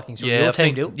Minnesota Vikings. Yeah, I Your team,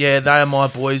 think, Dill. yeah, they are my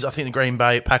boys. I think the Green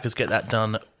Bay Packers get that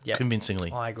done Yep.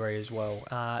 convincingly. I agree as well.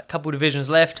 A couple of divisions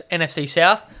left. NFC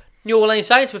South, New Orleans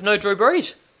Saints with no Drew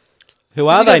Brees. Who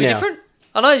Is are he they gonna be now? different?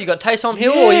 I know you got Taysom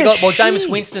Hill, Yeah, or you got shit.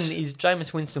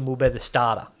 Jameis Winston will be the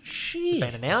starter. Shit.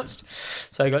 Been announced.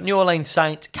 So you got New Orleans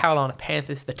Saints, Carolina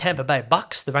Panthers, the Tampa Bay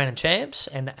Bucks, the reigning champs,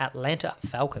 and the Atlanta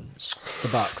Falcons. The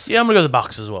Bucks. Yeah, I'm going to go the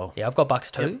Bucks as well. Yeah, I've got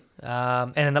Bucks too.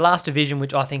 And in the last division,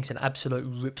 which I think is an absolute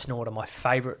rip snorter, my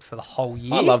favourite for the whole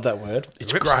year. I love that word.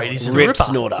 It's great, isn't Rip it?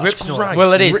 snorter. Rip It's snorter. great.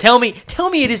 Well, it is. Tell me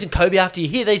it isn't, Kobe, after you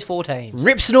hear these 4 teams.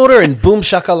 Rip snorter and boom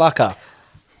shakalaka.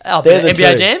 Oh, They're the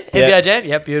NBA two. Jam? Yeah. NBA Jam?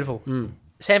 Yep, beautiful.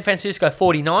 San Francisco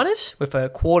 49ers with a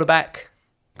quarterback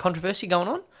controversy going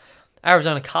on.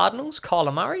 Arizona Cardinals,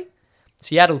 Kyler Murray.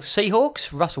 Seattle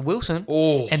Seahawks, Russell Wilson.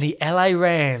 Oh. And the LA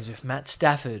Rams with Matt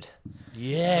Stafford.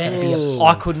 Yeah.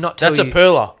 I could not tell That's you. a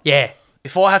perler. Yeah.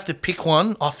 If I have to pick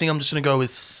one, I think I'm just going to go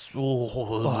with...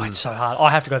 Oh, it's so hard. I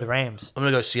have to go the Rams. I'm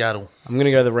going to go Seattle. I'm going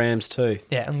to go the Rams too.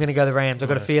 Yeah, I'm going to go the Rams. I've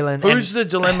got a feeling. Who's the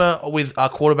dilemma with our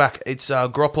quarterback? It's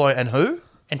Garoppolo and who?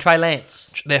 and Trey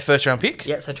Lance. Their first round pick?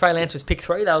 Yeah, so Trey Lance was pick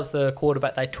 3. That was the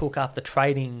quarterback they took after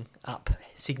trading up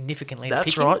significantly. to That's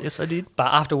pick him. right. Yes, I did.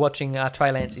 But after watching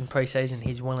Trey Lance in preseason,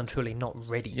 he's well and truly not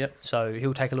ready. Yep. So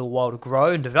he'll take a little while to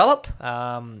grow and develop.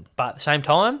 But at the same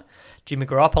time, Jimmy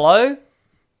Garoppolo,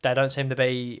 they don't seem to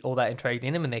be all that intrigued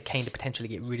in him, and they're keen to potentially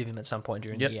get rid of him at some point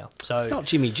during Yep. the year. So Not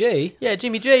Jimmy G. yeah,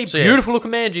 Jimmy G, So, yeah. beautiful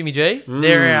looking man, Jimmy G.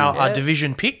 They're our Yeah.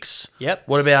 division picks. Yep.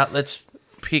 What about let's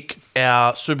pick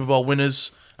our Super Bowl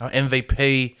winners, our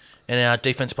MVP, and our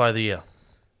Defense Player of the Year?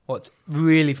 What's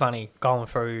really funny going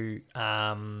through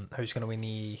who's going to win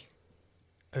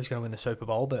the Super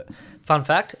Bowl, but fun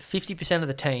fact, 50% of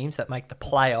the teams that make the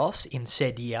playoffs in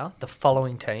said year, the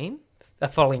following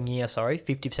year,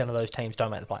 50% of those teams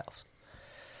don't make the playoffs.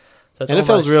 So it's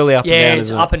NFL's really up and down, it's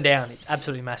isn't up it? and down. It's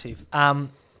absolutely massive. I'm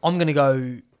going to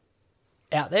go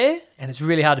out there, and it's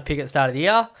really hard to pick at the start of the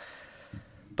year,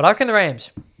 but I reckon the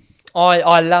Rams.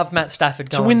 I love Matt Stafford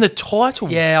To going. win the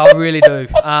title. Yeah, I really do.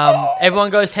 Everyone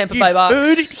goes Tampa You've Bay Bucks.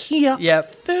 heard it here Yeah,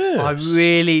 first. I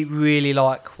really, really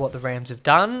like what the Rams have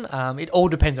done. It all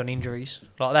depends on injuries.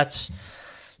 Like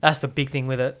that's the big thing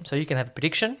with it. So you can have a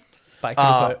prediction, but it could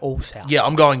go all south. Yeah,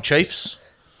 I'm going Chiefs.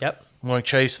 Yep. I'm going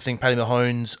Chiefs. I think Patty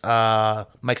Mahomes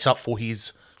makes up for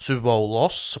his Super Bowl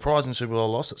loss. Surprising Super Bowl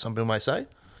loss, that some people may say.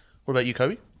 What about you,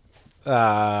 Kobe?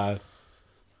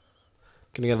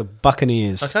 Gonna go the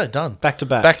Buccaneers. Okay, done. Back to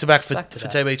back. Back to back for Back to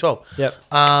back. TB12. Yep.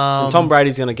 And Tom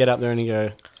Brady's gonna get up there and he go,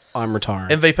 I'm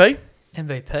retiring. MVP?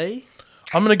 MVP.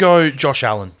 I'm going to go Josh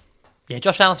Allen. Yeah,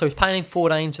 Josh Allen. So he's playing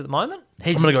 14s at the moment.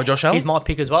 I'm gonna go Josh Allen. He's my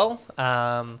pick as well.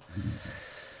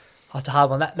 That's a hard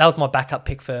one. That was my backup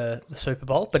pick for the Super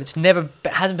Bowl, but it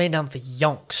hasn't been done for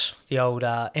yonks. The old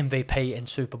MVP and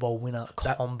Super Bowl winner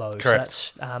combo. correct.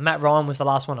 So that's, Matt Ryan was the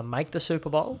last one to make the Super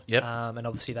Bowl. Yep. And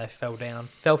obviously they fell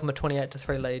from a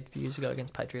 28-3 lead a few years ago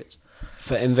against Patriots.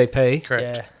 For MVP,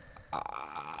 Correct.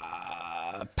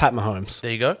 Yeah, Pat Mahomes.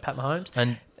 There you go. Pat Mahomes.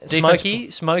 And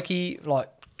defense- Smokey, like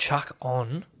chuck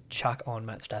on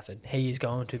Matt Stafford. He is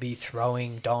going to be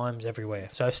throwing dimes everywhere.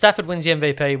 So if Stafford wins the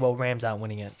MVP, well, Rams aren't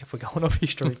winning it. If we're going off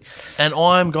history, And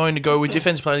I'm going to go with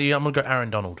Defense Player of the Year. I'm going to go Aaron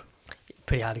Donald.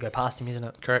 pretty hard to go past him, isn't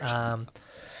it? Correct.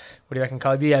 What do you reckon,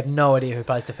 Kobe? You have no idea who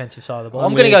plays defensive side of the ball. I'm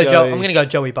I'm going to gonna go. go- I'm going to go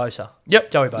Joey Bosa.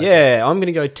 Yep. Joey Bosa. Yeah, I'm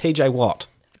gonna go TJ Watt.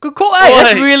 Good call. Hey,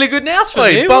 that's Oi. really good nous from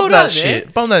Wait, you. bump Well that done, man.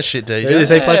 shit. Bump that shit, DJ. Who does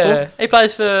he play for? He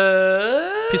plays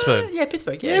for Pittsburgh. Yeah,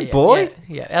 Pittsburgh. Yeah, boy.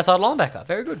 Yeah, outside linebacker.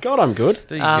 Very good. God, I'm good.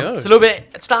 There you go. It's a little bit.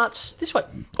 It starts this way.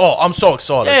 Oh, I'm so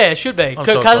excited. Yeah, it should be. I'm Kirk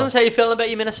so Cousins, excited. how you feeling about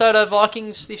your Minnesota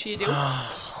Vikings this year, Dylan?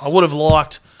 I would have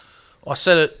liked, I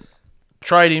said it,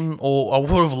 trade him, or I would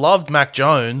have loved Mac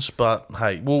Jones, but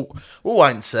hey, we'll wait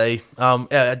and see.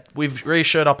 We've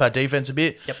reassured up our defense a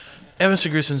bit. Yep.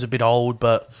 Emerson Grisham's a bit old,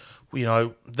 but you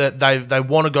know they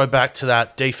want to go back to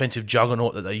that defensive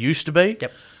juggernaut that they used to be.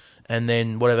 Yep. And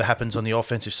then whatever happens on the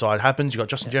offensive side happens. You got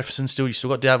Justin Jefferson still. You still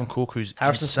got Dalvin Cook, who's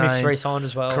Harrison insane. Smith re-signed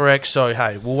as well. Correct. So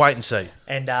hey, we'll wait and see.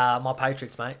 And my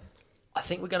Patriots, mate. I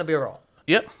think we're going to be all right.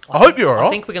 Yep. I hope you're all right. I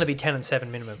think we're going to be 10-7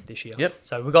 minimum this year. Yep.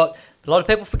 So we got a lot of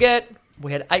people forget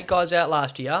we had 8 guys out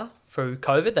last year through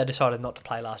COVID. They decided not to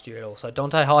play last year at all. So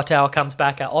Dante Hightower comes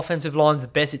back. Our offensive line's the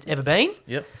best it's ever been.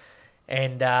 Yep.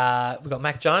 And we've got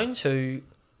Mac Jones, who,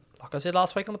 like I said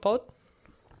last week on the pod,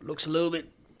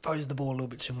 throws the ball a little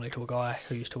bit similar to a guy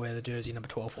who used to wear the jersey number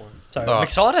 12 for him. So I'm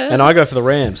excited. And I go for the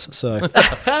Rams. So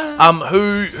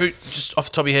Who just off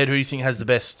the top of your head, who do you think has the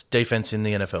best defense in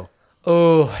the NFL?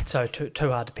 Oh, it's so too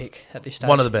hard to pick at this stage.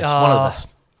 One of the best. One of the best.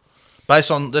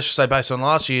 Based on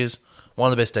last year's,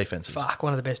 one of the best defenses. Fuck,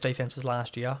 one of the best defenses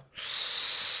last year.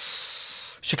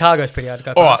 Chicago's pretty hard to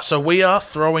go past. All right, so we are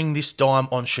throwing this dime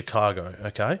on Chicago,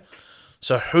 okay?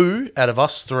 So who out of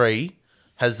us three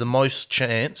has the most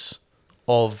chance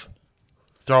of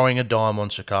throwing a dime on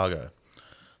Chicago?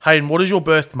 Hayden, what is your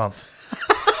birth month?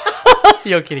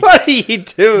 You're kidding. what are you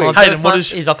doing? My Hayden, birth what month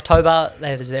is- is October.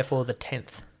 That is therefore the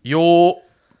 10th. Your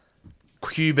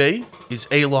QB is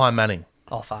Eli Manning.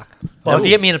 Oh, fuck. Well, if Oh. you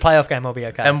get me in a playoff game, I'll be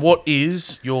okay. And what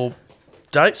is your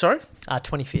date? Sorry.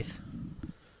 25th.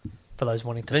 For those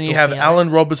wanting to Then you stalk have me out Alan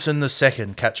Robertson the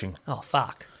second catching. there. Oh,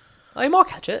 fuck. Oh, you might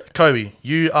catch it. Kobe,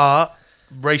 you are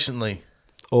recently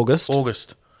August.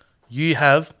 You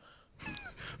have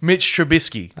Mitch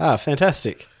Trubisky. Ah,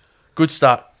 fantastic. Good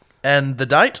start. And the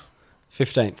date?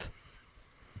 15th.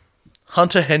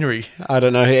 Hunter Henry. I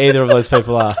don't know who either of those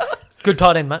people are. Good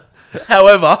tight end, mate.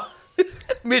 However,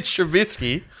 Mitch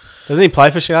Trubisky. Doesn't he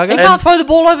play for Chicago? He can't throw the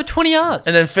ball over 20 yards.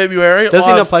 And then February. Does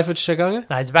he I've- not play for Chicago?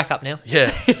 No, he's back up now.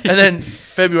 Yeah. And then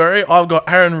February, I've got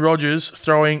Aaron Rodgers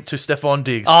throwing to Stephon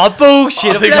Diggs. Oh,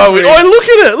 bullshit. I think That's I win. rigged. Oh, look at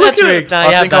it. Look That's at rigged. it. No, I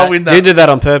you have think I that. win You that. did that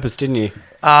on purpose, didn't you? This is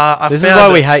found why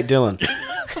it. we hate Dylan.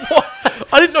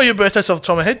 I didn't know your birthday's off the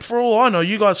top of my head. For all I know,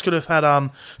 you guys could have had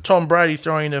Tom Brady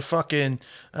throwing to fucking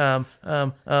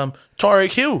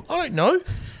Tyreek Hill. I don't know.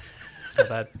 Not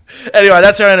bad. Anyway,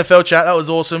 that's our NFL chat. That was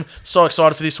awesome. So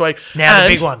excited for this week. Now, And-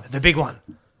 the big one. The big one.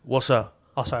 What's that?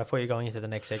 Oh, sorry. I thought you were going into the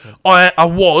next segment. I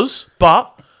was,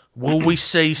 but will we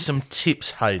see some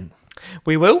tips, Hayden?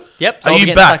 We will. Yep. So Are I'll be you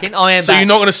getting back? stuck in. I am so back. you're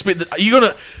not going to spit the? Are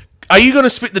you going to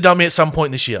spit the dummy at some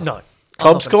point this year? No.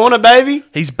 Cobb's I'm not Corner, baby.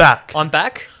 He's back. I'm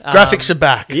back. Graphics are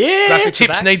back. Yeah. graphics are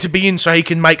Tips back. need to be in so he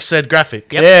can make said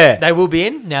graphic. Yep, Yeah. they will be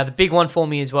in. Now, the big one for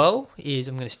me as well is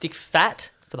I'm going to stick fat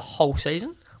for the whole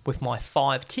season with my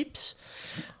 5 tips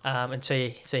and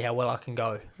see how well I can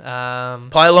go.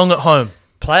 Play along at home.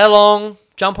 Play along,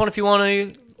 jump on if you want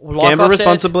to. Like Gamble I've said-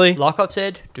 responsibly. Like I've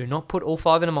said, do not put all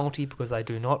 5 in a multi because they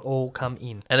do not all come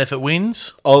in. And if it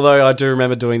wins, Although I do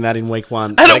remember doing that in week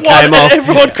 1. and it won, and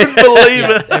everyone couldn't believe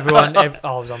Yeah, it.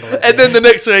 I was unbelievable. And then the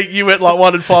next week you went like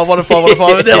 1-5, 1-5,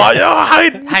 1-5, and they're like, "Oh,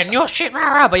 Hayden." Hey, your shit, rah,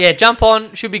 rah. But yeah, jump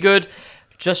on, should be good.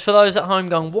 Just for those at home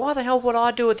going, why the hell would I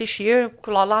do it this year?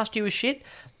 Like last year was shit.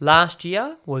 Last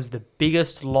year was the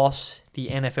biggest loss the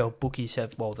NFL bookies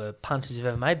have, well, the punters have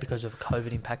ever made because of a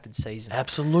COVID impacted season.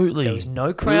 Absolutely. There was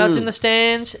no crowds in the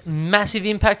stands, massive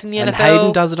impact in the And NFL.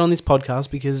 Hayden does it on this podcast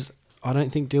because I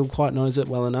don't think Dill quite knows it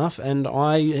well enough, and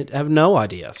I have no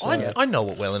idea. So. I know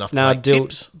it well enough to No, make Dill,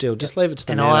 tips. just leave it to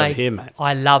the And man over here, mate.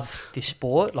 I love this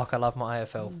sport like I love my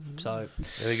AFL. So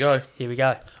There we go. here we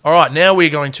go. All right, now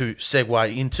we're going to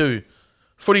segue into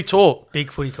footy talk.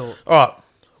 Big footy talk. All right,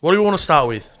 what do you want to start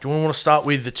with? Do you want to start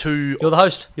with the two? You're the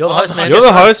host. You're the host, man. You're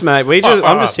the host, mate. Alright,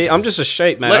 I'm just here. I'm just a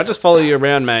sheep, mate. Let- I just follow you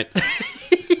around, mate.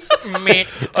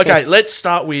 Okay, let's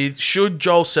start with should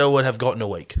Joel Selwood have gotten a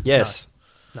week? Yes.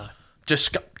 No.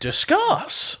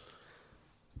 Discuss.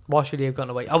 Why should he have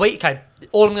gotten a week? A week, okay.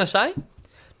 All I'm going to say,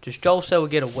 does Joel Selwood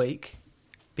get a week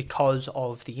because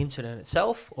of the incident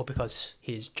itself or because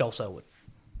he's Joel Selwood?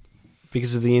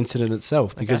 Because of the incident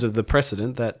itself, because Okay. of the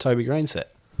precedent that Toby Green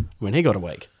set when he got a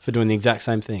week for doing the exact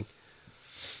same thing.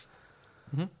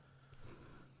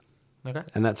 Okay.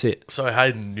 And that's it. So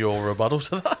Hayden, your rebuttal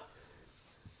to that?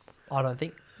 I don't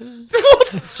think.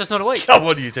 It's just not a week. Come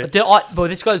on, you two. But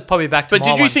this goes probably back to But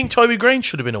my did you one. think Toby Green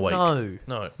should have been a week? No.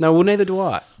 No. No, well, neither do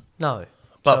I. No.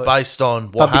 But So- based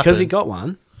on what But because he happened- got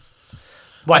one,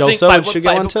 Wait, Joel think- Selwood wait, should get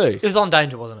wait, one too. It was on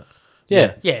danger, wasn't it?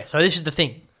 yeah, Yeah, so this is the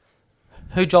thing.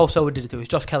 Who Joel Selwood did it to? It was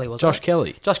Josh Kelly, wasn't Josh it?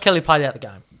 Kelly. Josh Kelly played out the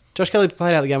game. Josh Kelly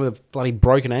played out the game with a bloody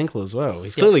broken ankle as well.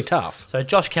 He's clearly tough. So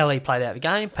Josh Kelly played out the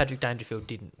game. Patrick Dangerfield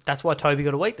didn't. That's why Toby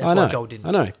got a week. That's I know. why Joel didn't.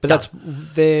 I know, but Done.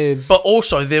 they're But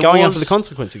also there going was after the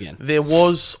consequence again. there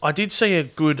was I did see a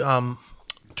good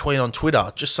tweet on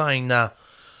Twitter just saying that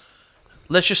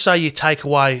let's just say you take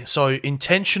away so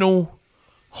intentional,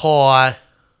 high,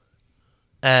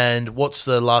 and what's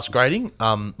the last grading?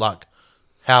 Like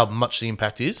how much the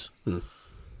impact is.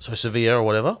 So severe or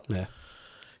whatever. Yeah,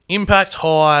 Impact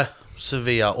high,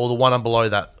 severe, or the one below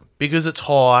that. Because it's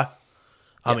high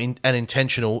and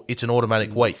intentional, it's an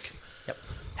automatic week. Yep.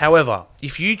 However,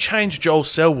 if you change Joel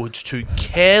Selwood's to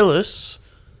careless,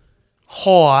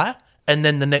 high, and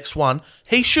then the next one,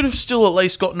 he should have still at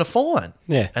least gotten a fine.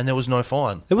 Yeah. And there was no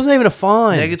fine. there wasn't even a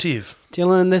fine. Negative.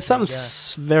 Dylan, there's something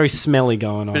very smelly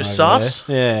going on. Bit of over sus?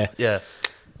 there. Yeah, Yeah.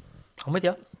 I'm with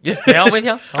you. Yeah, I'm with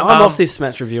you. I'm off this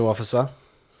match review officer.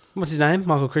 What's his name?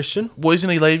 Michael Christian. Well, isn't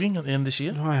he leaving at the end of this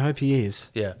year? I hope he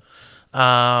is. Yeah.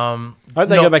 I hope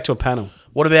they No. go back to a panel.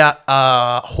 What about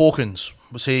Hawkins?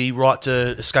 Was he right to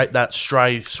escape that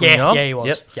stray swinging Yeah, arm? yeah, he was.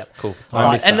 Yep. Yep. Cool. I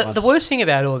Right, missed and that the, one. the worst thing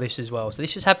about all this as well, so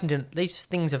this has happened in these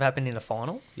things have happened in a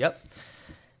final. Yep.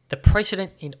 The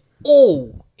precedent in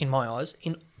my eyes,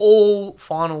 in all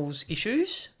finals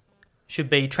issues, should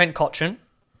be Trent Cotchin,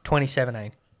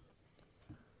 2017,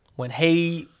 when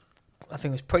he, I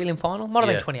think it was prelim final, might have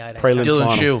Yeah. been 2018. Prelim Dylan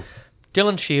final. Shield.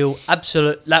 Dylan Shield,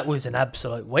 that was an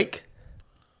absolute week.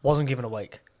 Wasn't given a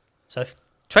week. So if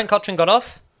Trent Cotchin got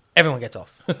off, everyone gets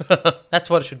off. That's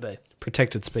what it should be.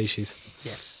 Protected species.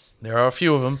 Yes. There are a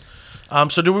few of them.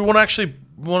 So do we want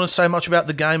to say much about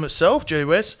the game itself,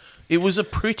 GWS? It was a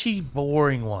pretty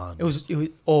boring one.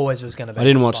 It always was going to be. I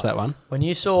didn't watch that one. When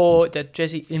you saw that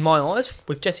Jesse, in my eyes,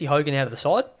 with Jesse Hogan out of the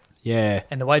side Yeah.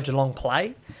 and the way Geelong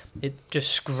play, it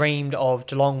just screamed of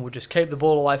Geelong would just keep the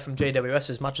ball away from GWS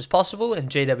as much as possible, and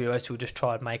GWS will just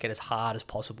try and make it as hard as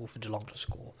possible for Geelong to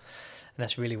score. And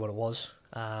that's really what it was.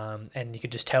 And you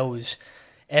could just tell it was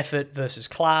effort versus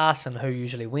class, and who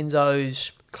usually wins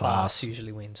those? Class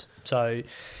usually wins. So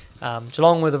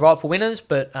Geelong were the rightful winners,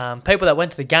 but people that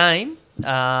went to the game,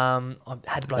 I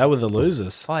had They were the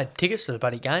losers. I had tickets to the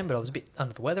bloody game, but I was a bit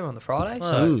under the weather on the Friday.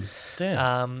 So, Oh,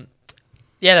 damn.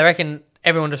 yeah, they reckon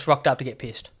everyone just rocked up to get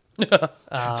pissed.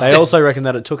 They also reckon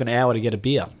that it took an hour to get a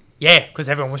beer. Yeah, because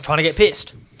everyone was trying to get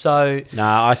pissed. So,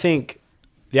 Nah, I think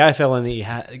the AFL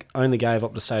only gave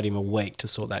Optus Stadium a week to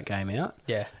sort that game out,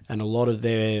 yeah. and a lot of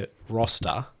their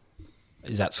roster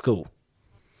is at school,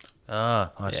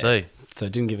 I see. so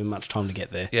it didn't give them much time to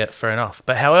get there. Yeah, fair enough.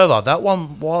 But however, that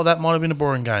one, while that might have been a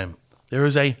boring game, there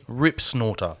is a rip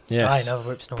snorter. Yes, I know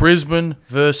Rip Snort. Brisbane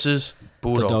versus the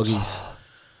Bulldogs. doggies.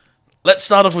 Let's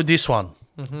start off with this one.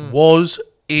 Was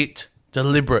it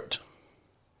deliberate?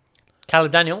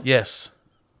 Caleb Daniel? Yes.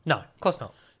 No, of course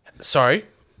not. Sorry,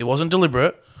 it wasn't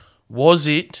deliberate. Was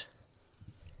it...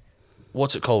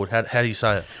 What's it called? How do you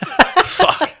say it?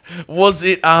 Fuck. Was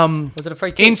it Was it a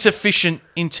free kick? insufficient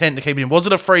intent to keep it in? Was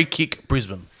it a free kick,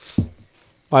 Brisbane?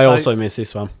 I also missed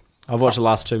this one. I've watched the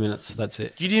last 2 minutes. That's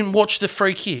it. You didn't watch the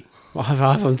free kick? I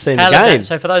haven't seen Caleb the game. Daniel.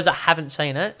 So for those that haven't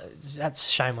seen it, that's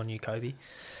shame on you, Kobe. It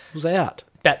was out.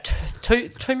 About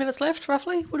 2 minutes left,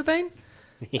 roughly, would have been.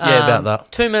 Yeah, about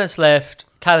that. 2 minutes left.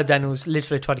 Caleb Daniels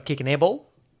literally tried to kick an air ball,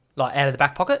 like out of the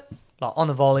back pocket, like on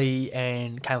the volley,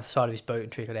 and came off the side of his boot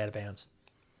and trickled out of bounds.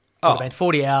 Would have been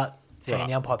 40 out, and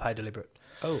the umpire paid deliberate.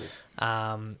 Oh.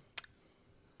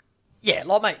 Yeah,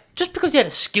 like, mate, just because you had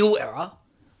a skill error,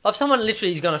 like if someone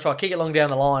literally is going to try to kick it long down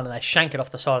the line and they shank it off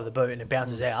the side of the boot and it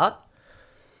bounces out,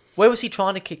 where was he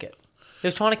trying to kick it? He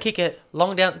was trying to kick it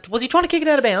long down. Was he trying to kick it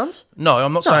out of bounds? No,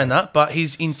 I'm not saying that, but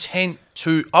his intent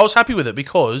to... I was happy with it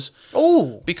because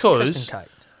Because Because-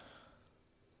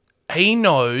 he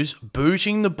knows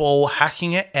booting the ball,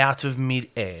 hacking it out of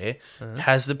mid-air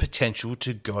has the potential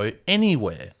to go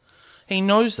anywhere. He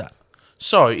knows that.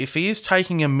 So if he is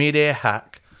taking a mid-air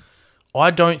hack,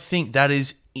 I don't think that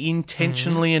is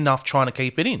intentionally enough trying to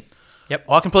keep it in. Yep.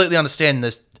 I completely understand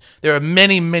this. There are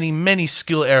many, many, many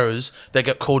skill errors that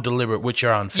get called deliberate, which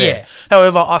are unfair. Yeah.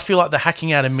 However, I feel like the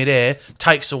hacking out of midair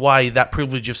takes away that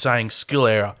privilege of saying skill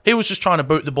error. He was just trying to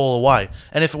boot the ball away.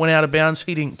 And if it went out of bounds,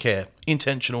 he didn't care.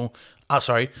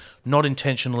 Not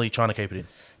intentionally trying to keep it in.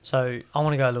 So I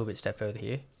want to go a little bit step further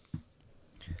here.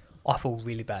 I feel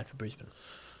really bad for Brisbane.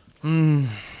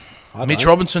 Mitch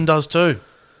Robinson does too.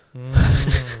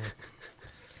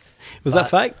 Was that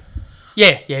fake?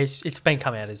 Yeah, it's been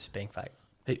come out as being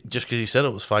fake, Just because he said it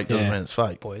was fake doesn't Yeah. mean it's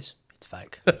fake. boys. It's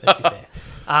fake. Let's be fair.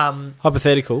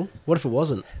 Hypothetical. What if it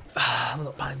wasn't? I'm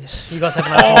not playing this. You guys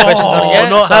haven't asked any questions on it yet.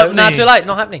 not happening. No, too late.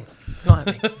 Not happening. It's not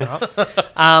happening.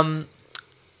 Alright.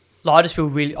 Like, I just feel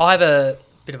really... I have a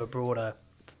bit of a broader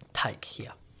take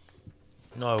here.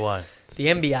 No way. The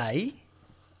NBA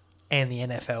and the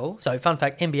NFL. So, fun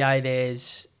fact,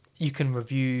 NBA, you can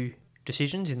review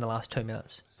decisions in the last 2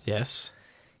 minutes. Yes.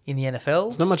 In the NFL...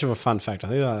 It's not much of a fun fact. I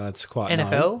think that's quite NFL,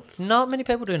 known. not many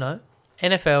people do know.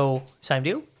 NFL, same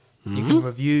deal. You can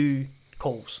review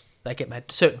calls. They get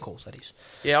made, certain calls, that is.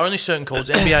 Yeah, only certain calls.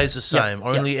 NBA is the same. Yep.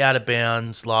 Only out of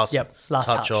bounds, last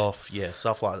touch. off. Yeah,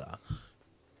 stuff like that.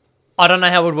 I don't know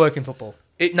how it would work in football.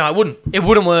 No, it wouldn't. It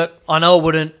wouldn't work. I know it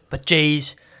wouldn't, but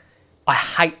geez, I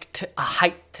hate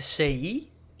to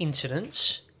see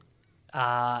incidents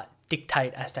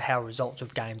dictate as to how results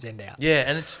of games end out. Yeah,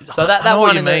 and it's... So that I know one,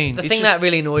 what you and mean. the It's thing just- that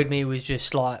really annoyed me was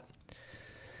just like,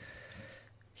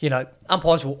 you know,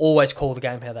 umpires will always call the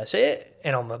game how they see it,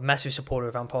 and I'm a massive supporter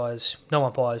of umpires. No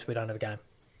umpires, we don't have a game.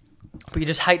 But you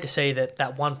just hate to see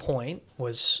that one point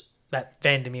was that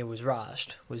Vandermeer was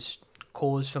rushed, was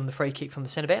caused from the free kick from the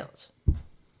centre bounce.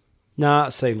 Nah,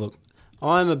 see, look,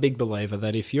 I'm a big believer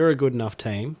that if you're a good enough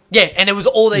team, Yeah, and it was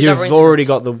all these you've other incidents. already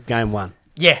got the game won.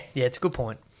 Yeah, it's a good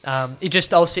point. I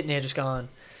was sitting there just going,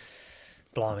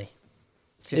 blimey.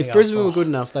 Sitting If there Brisbane going, were good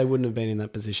enough, they wouldn't have been in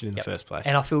that position in the first place.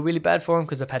 And I feel really bad for them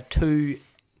because they've had two...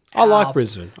 I like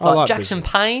Brisbane. I like Jackson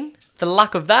Brisbane. Payne, the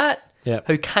luck of that. Yeah.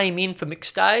 who came in for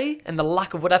McStay, and the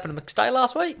luck of what happened to McStay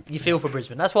last week, you feel for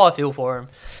Brisbane. That's why I feel for them.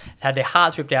 Had their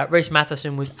hearts ripped out. Reece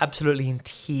Matheson was absolutely in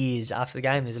tears after the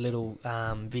game. There's a little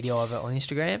video of it on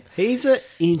Instagram. He's an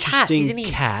interesting isn't he?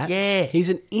 cat. Yeah. He's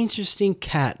an interesting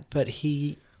cat, but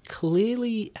he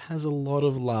clearly has a lot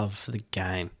of love for the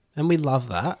game. And we love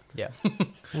that. Yeah.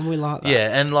 And we like that.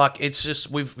 Yeah, and like it's just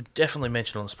we've definitely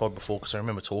mentioned on this pod before because I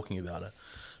remember talking about it.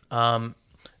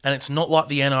 And it's not like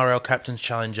the NRL Captain's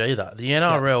Challenge either. The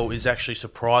NRL is actually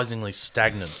surprisingly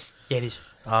stagnant. Yeah, it is.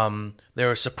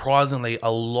 There are surprisingly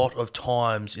a lot of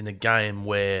times in the game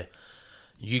where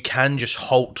you can just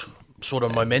halt sort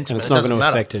of momentum. And it's it not doesn't going to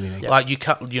matter. affect anything. Like you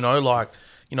cut, in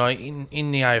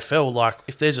the AFL, like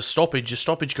if there's a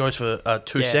stoppage goes for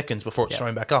 2 seconds before it's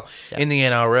thrown back up. Yeah. In the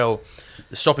NRL,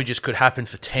 the stoppages could happen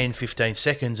for 10, 15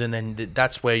 seconds, and then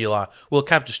that's where you're like, well,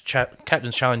 Captain's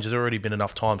Challenge has already been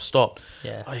enough time stopped.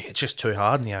 Yeah. It's just too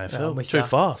hard in the I'm AFL, with too ya.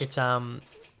 fast. It's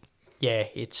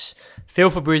it's feel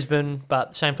for Brisbane, but at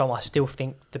the same time, I still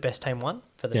think the best team won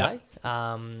for the Yeah. day.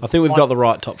 I think we've got the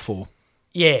right top 4.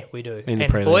 Yeah, we do. In the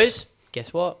And prelims. boys,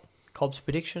 guess what? Cobb's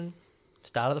prediction: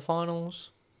 start of the finals.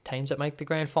 Teams that make the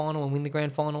grand final and win the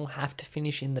grand final have to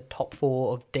finish in the top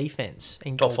 4 of defence.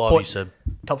 Top 5, you said.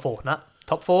 Top 4, no.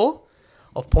 Top 4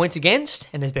 of points against,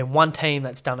 and there's been one team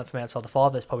that's done it from outside the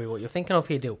 5. That's probably what you're thinking of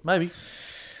here, Dill. Maybe.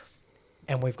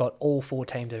 And we've got all 4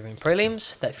 teams that are in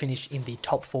prelims that finish in the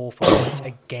top 4 for points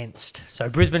against. So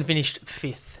Brisbane finished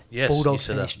 5th. Yes, Bulldogs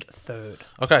you said that. finished 3rd.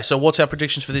 Okay, so what's our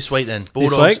predictions for this week then?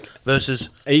 Bulldogs week? versus...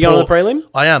 Are you going to the prelim?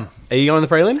 I am. Are you going to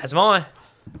the prelim? As am I.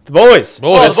 The boys.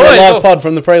 Boys. It's Oh, the a boys. live pod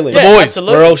from the prelim. Yeah, boys.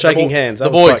 absolutely. We're all shaking hands. That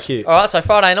the was boys. quite cute. All right, so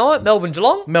Friday night,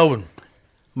 Melbourne-Geelong. Melbourne.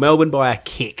 Melbourne by a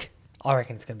kick. I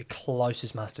reckon it's going to be close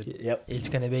as mustard. Yep. It's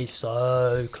going to be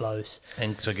so close.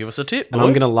 And so give us a tip. And boy.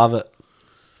 I'm going to love it.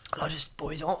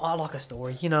 Boys, I like a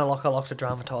story. You know, like I like to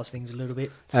dramatise things a little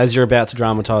bit. As you're about to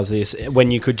dramatise this,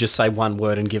 when you could just say one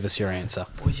word and give us your answer.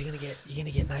 Boys, you're gonna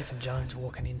get Nathan Jones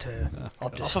walking into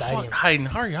Optus Oh, for Stadium. fuck, Hayden,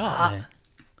 hurry up, man.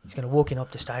 He's going to walk in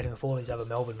Optus Stadium with all his other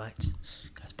Melbourne mates. He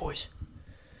goes, boys,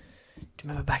 do you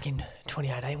remember back in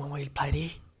 2018 when we played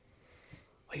here?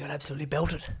 We got absolutely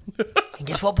belted. And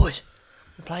guess what, boys?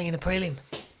 We're playing in the prelim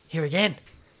here again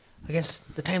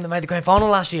against the team that made the grand final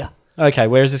last year. Okay,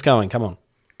 where is this going? Come on.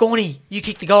 Gorney, you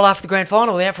kicked the goal after the grand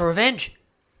final. They're out for revenge.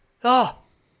 Oh,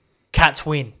 Cats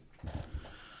win.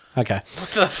 Okay.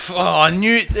 I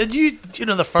knew... You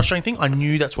know the frustrating thing? I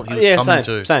knew that's what he was coming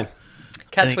to. Same.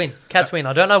 Cats And win. Cats win.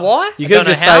 I don't know why. You I could don't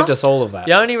have just know how. saved us all of that.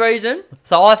 The only reason,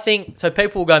 so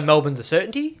people will go Melbourne's a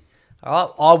certainty. All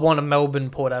right, I want a Melbourne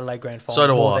Port Adelaide grand final So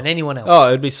do more I. than anyone else. Oh,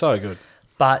 it'd be so good.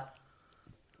 But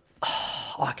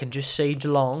I can just see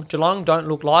Geelong. Geelong don't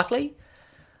look likely,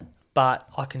 but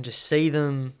I can just see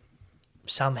them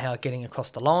somehow getting across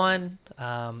the line.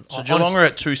 So Geelong are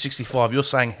at 265. You're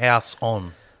saying house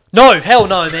on. No, hell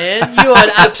no, man. You are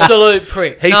an absolute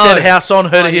prick. He No. said house on,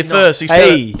 heard I it here did not. first. He said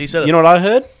Hey, it. He said it. you know what I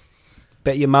heard?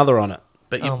 Bet your mother on it.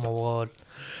 But you, Oh, my word.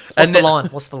 What's And the then- line?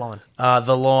 What's the line?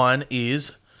 the line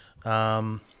is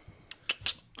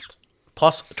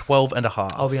plus 12.5.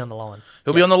 I'll be on the line.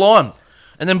 He'll be on the line.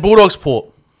 And then Bulldogs Port.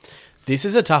 This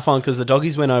is a tough one because the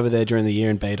doggies went over there during the year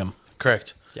and beat them.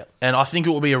 Correct. Yep. And I think it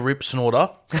will be a rip snorter.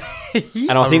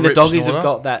 And I A think the rip doggies snorter. have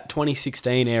got that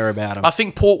 2016 air about them. I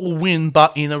think Port will win,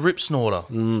 but in a rip snorter.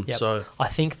 Yep. So I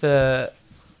think the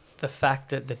fact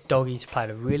that the Doggies played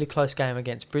a really close game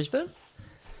against Brisbane.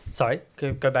 Sorry,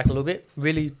 go back a little bit.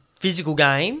 Really physical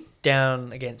game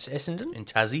down against Essendon in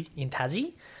Tassie, in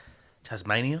Tassie.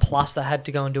 Tasmania, Plus they had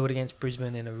to go and do it against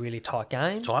Brisbane in a really tight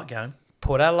game. tight game.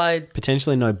 Port Adelaide,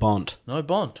 Potentially no Bond. No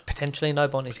Bond. potentially no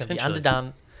bond. He's going to be Potentially.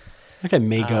 underdone. Okay,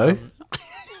 Migo. Um,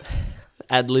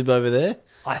 Ad lib over there.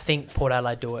 I think Port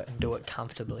Adelaide do it and do it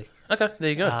comfortably. Okay, there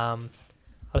you go. I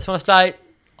just want to state,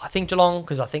 I think Geelong,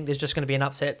 because I think there's just going to be an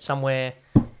upset somewhere.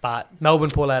 But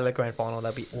Melbourne, Port Adelaide grand final,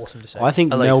 that'd be awesome to see. I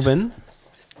think Elite. Melbourne,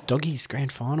 doggies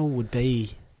grand final would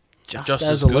be just Just as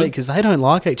as elite good. because they don't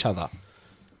like each other.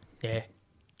 Yeah.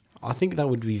 I think that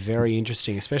would be very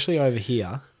interesting, especially over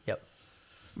here. Yep.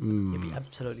 It'd be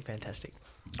absolutely fantastic.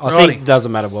 I Righty. think it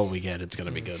doesn't matter what we get, it's going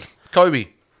to be good. Kobe,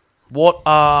 what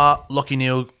are Lachie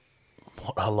Neale?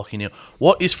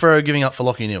 What is Freo giving up for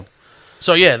Lachie Neale?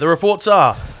 So yeah, the reports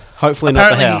are Hopefully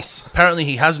not the house. apparently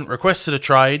he hasn't requested a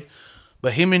trade,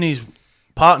 but him and his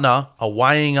partner are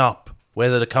weighing up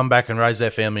whether to come back and raise their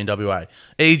family in WA.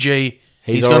 E.g.,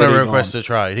 he's going to already request gone. a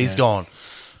trade. He's gone.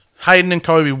 Hayden and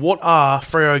Kobe, what are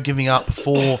Freo giving up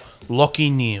for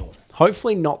Lachie Neale?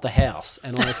 Hopefully not the house.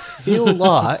 And I feel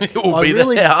like... It will I be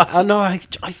really, the house. I know. I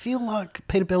feel like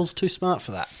Peter Bell's too smart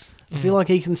for that. I feel like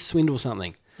he can swindle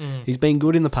something. He's been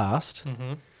good in the past.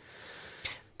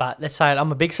 But let's say it.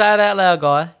 I'm a big say it out loud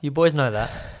guy. You boys know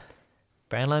that.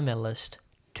 Brownlow medalist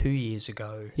 2 years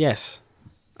ago. Yes,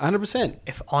 100%.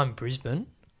 If I'm Brisbane,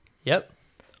 yep,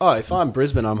 Oh, if I'm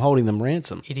Brisbane, I'm holding them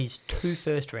ransom. it is 2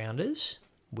 first rounders,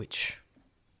 which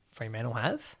Fremantle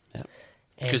have. Yep.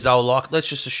 And- Because they'll let's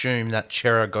just assume that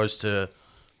Chera goes to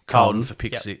Carlton for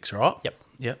pick Yep. 6, right? Yep.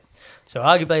 Yep. So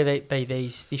arguably they be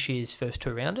this year's first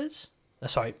 2 rounders.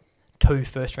 2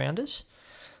 first rounders,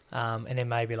 and then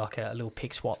maybe like a little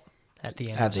pick swap at the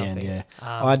end. At or the end, something. yeah.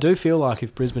 Um, I do feel like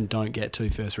if Brisbane don't get 2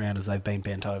 first rounders, they've been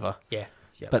bent over. yeah.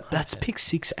 Yeah. But that's 100%. pick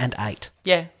 6 and 8.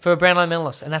 Yeah, for a Brownlow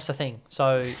medalist, and that's the thing.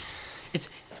 So it's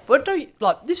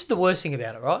this is the worst thing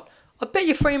about it, right? I bet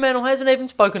you Fremantle hasn't even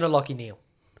spoken to Lachie Neale.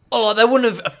 Oh, like, they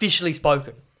wouldn't have officially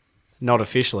spoken. Not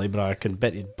officially, but I can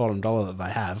bet you bottom dollar that they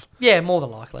have. Yeah, more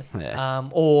than likely. Yeah.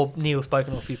 Or Neil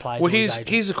spoken to a few players. Well, or his agent.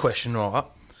 here's a question, right?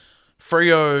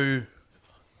 Freo,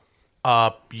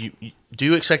 do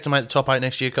you expect to make the top 8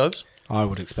 next year, Cobes? I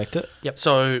would expect it.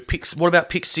 So what about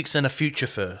pick 6 and a future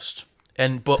first?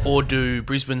 Or do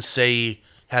Brisbane see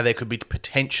how there could be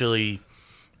potentially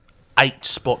 8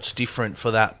 spots different for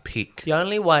that pick? The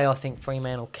only way I think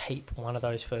Fremantle keep one of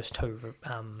those first 2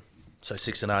 So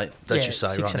 6 and 8, let's Yeah, just say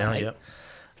 6 right and now, 8.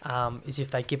 yep. is if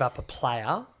they give up a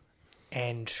player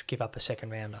and give up a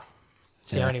second rounder.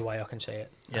 It's the Yeah. only way I can see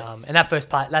it. Yeah. And that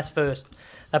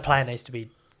that player needs to be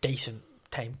decent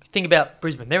team. Think about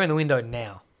Brisbane. They're in the window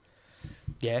now.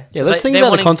 Yeah. Yeah, So let's think they're about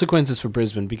the wanting- consequences for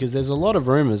Brisbane, because there's a lot of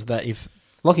rumours that if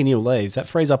Lachie Neale leaves, that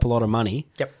frees up a lot of money.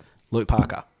 Yep. Luke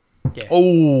Parker. Yeah.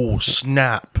 Oh,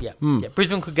 snap. Yeah. Yeah.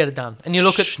 Brisbane could get it done. And you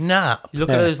look at Snap. at it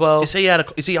as well. Is he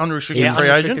unrestricted Yeah, free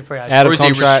unrestricted agent? free agent. Out Or of is he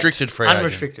contract. restricted free agent?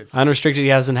 Unrestricted. Unrestricted, he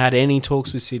hasn't had any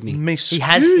talks with Sydney. He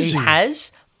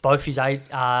has both his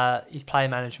player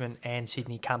management and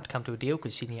Sydney come to a deal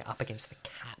because Sydney are up against the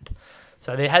cap.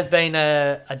 So there has been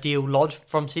a deal lodged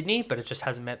from Sydney, but it just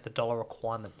hasn't met the dollar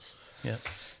requirements. Yeah.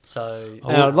 So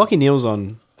Lachie Neale's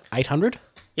on 800.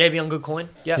 yeah, be on good coin.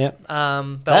 Yep. Yep.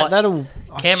 But That'll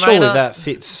Cam surely Rayner- that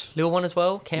fits. little one as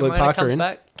well. Cam Luke Rayner Parker comes in.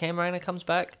 back. Cam Rayner comes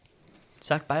back.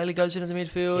 Zach Bailey goes into the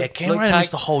midfield. Yeah, Cam Luke Rayner Pack-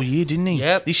 missed the whole year, didn't he?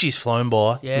 Yep. This year's flown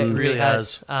by. Yeah, it really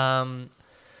has. has.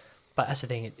 But that's the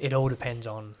thing. It all depends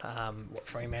on what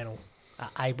Fremantle are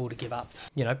able to give up.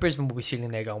 You know, Brisbane will be sitting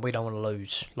there going, we don't want to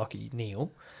lose Lachie Neale.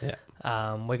 Yeah.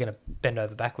 We're going to bend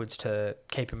over backwards to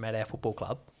keep him at our football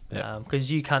club. Yeah.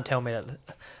 Because you can't tell me that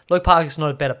Luke Parker's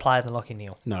not a better player than Lachie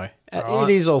Neale. No. Alright.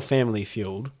 It is all family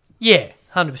fueled. Yeah,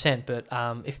 100%. But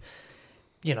if,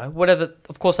 whatever,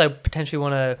 of course they potentially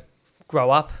want to grow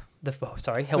up. Help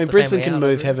I mean, the Brisbane family can out a move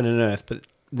little bit. heaven and earth, but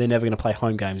they're never going to play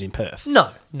home games in Perth.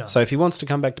 No. So if he wants to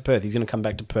come back to Perth, he's going to come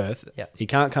back to Perth. Yeah. He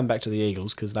can't come back to the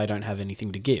Eagles because they don't have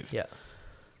anything to give. Yeah.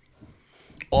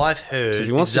 I've heard So if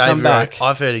he wants to come back-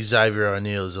 I've heard Xavier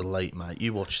O'Neill is elite, mate.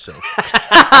 You watch yourself.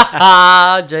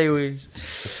 Gee whiz.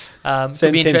 Could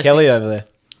Send be Tim interesting. Kelly over there.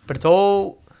 But it's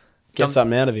all Get Dumb-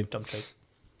 something out of him. dumb cheap.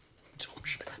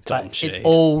 Dumb But shit. it's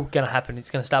all going to happen. It's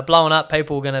going to start blowing up.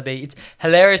 People are going to be... It's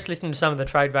hilarious listening to some of the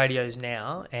trade radios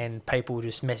now and people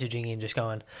just messaging in, just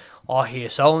going, I hear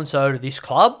so-and-so to this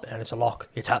club and it's a lock.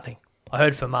 It's happening. I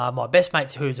heard from my best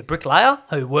mate who's a bricklayer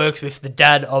who works with the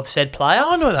dad of said player.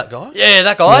 I know that guy. Yeah,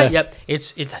 that guy. Yeah. Yep.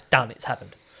 It's done. It's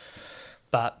happened.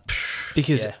 But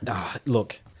Because, Yeah.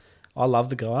 look, I love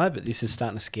the guy, but this is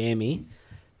starting to scare me.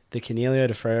 The Cornelio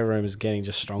de Freo room is getting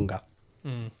just stronger.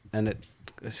 And it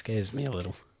scares me a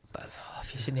little.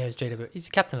 if you're sitting there as GW, he's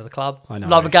the captain of the club. I know.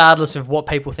 Like, regardless of what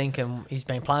people think and he's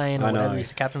been playing or I know. whatever, he's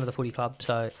the captain of the footy club.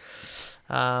 So,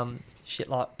 shit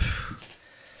like...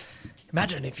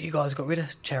 Imagine if you guys got rid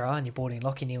of Chera and you brought in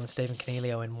Lachie Neale and Stephen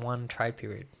Cornelio in one trade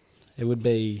period. It would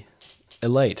be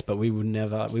elite, but we wouldn't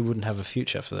have a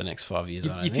future for the next 5 years. I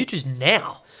don't Your think. future's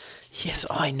now. Yes,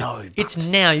 I know. but It's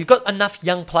now. You've got enough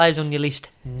young players on your list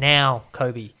now,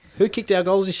 Kobe. who kicked our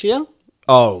goals this year?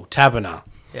 Oh, Tabiner.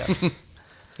 Yeah.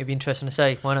 It'd be interesting to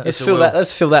see. Why not? Let's it fill will. that.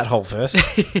 Let's fill that hole first.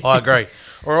 I agree.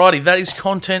 Alrighty, that is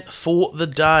content for the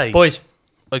day. Boys,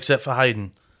 Except for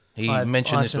Hayden. He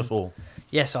mentioned I've this some- before.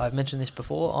 yes, I've mentioned this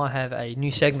before. I have a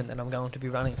new segment that I'm going to be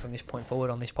running from this point forward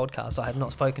on this podcast. I have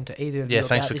not spoken to either of you Yeah,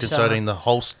 thanks for about this, consulting the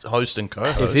host and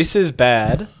co-host. if this is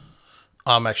bad,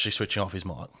 I'm actually switching off his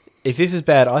mic.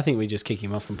 I think we just kick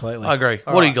him off completely. I agree.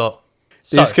 All What do you right. got?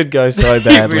 This So- could go so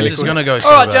badly. This is going to go so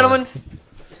All right, badly. gentlemen.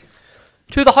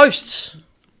 To the hosts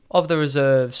of the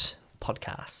Reserves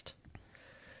podcast.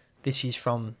 This is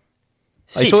from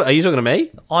Are you, Sid. are you talking to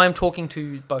me? I am talking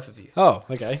to both of you. Oh,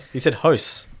 okay. He said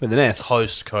hosts with an S.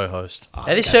 Host, co-host. Now,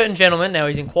 this certain gentleman, now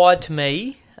he's inquired to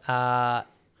me.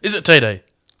 Is it TD?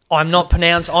 I am not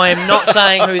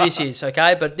saying who this is,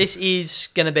 okay? But this is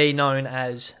going to be known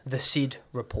as the Sid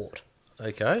Report.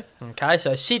 Okay. Okay,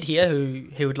 so Sid here, who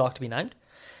he would like to be named.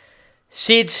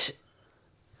 Sid,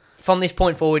 from this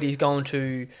point forward, is going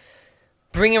to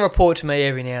bring a report to me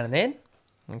every now and then,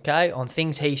 okay, on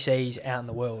things he sees out in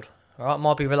the world. All right,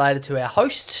 might be related to our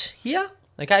hosts here.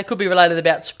 Okay, it could be related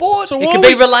about sport. So it why could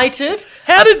be related.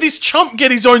 How did this chump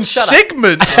get his own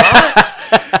segment?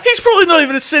 He's probably not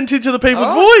even sent into the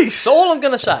people's voice. So all I'm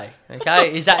going to say,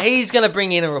 okay, is that he's going to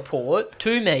bring in a report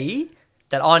to me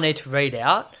that I need to read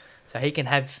out so he can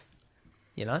have,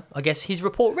 I guess his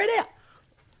report read out.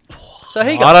 So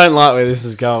here you go. I don't like where this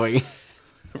is going.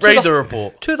 Read the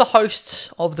report. To the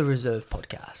hosts of the Reserve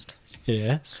podcast.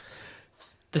 Yes.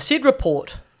 The Sid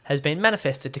Report has been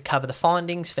manifested to cover the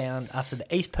findings found after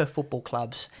the East Perth Football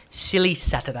Club's Silly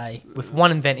Saturday, with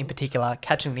one event in particular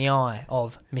catching the eye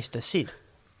of Mr. Sid.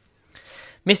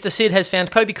 Mr. Sid has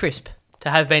found Kobe Crisp to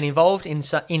have been involved in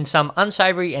some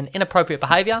unsavoury and inappropriate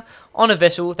behaviour on a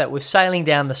vessel that was sailing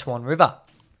down the Swan River.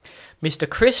 Mr.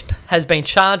 Crisp has been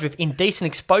charged with indecent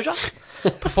exposure,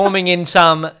 performing in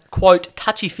some, quote,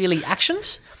 touchy-feely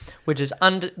actions, which is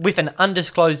with an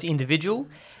undisclosed individual,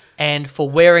 and for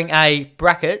wearing a,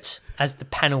 brackets, as the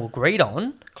panel agreed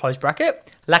on, close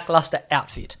bracket, lacklustre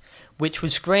outfit, which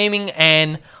was screaming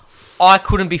an, I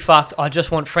couldn't be fucked, I just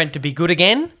want Fred to be good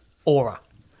again, aura.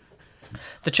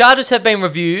 The charges have been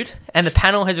reviewed, and the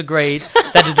panel has agreed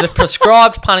that the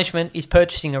prescribed punishment is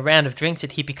purchasing a round of drinks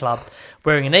at Hippie Club,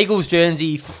 wearing an Eagles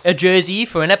jersey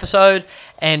for an episode,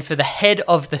 and for the head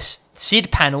of the Sid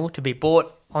panel to be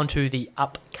brought onto the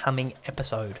upcoming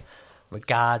episode.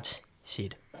 Regards,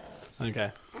 Sid.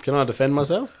 Okay. Can I defend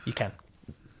myself? You can.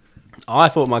 I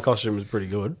thought my costume was pretty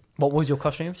good. What was your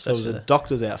costume? So it was a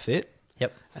doctor's outfit,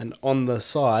 Yep. and on the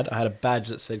side I had a badge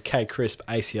that said K Crisp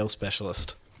ACL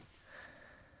Specialist.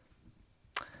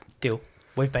 Deal.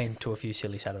 We've been to a few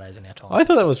silly Saturdays in our time. I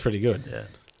thought that was pretty good. Yeah.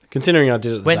 Considering I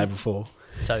did it the day before.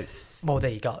 So, well, there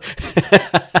you go.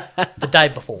 The day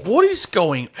before. What is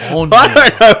going on I here?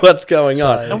 don't know what's going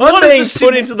on. And I'm what being is put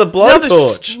Sid- into the now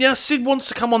blowtorch. Now Sid wants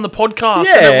to come on the podcast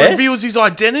Yeah. and it reveals his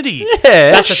identity.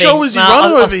 Yeah. What the show thing. is he Nah,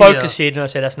 running I over spoke here? to Sid and I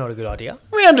said that's not a good idea.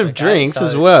 Round of drinks so-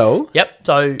 as well. Yep.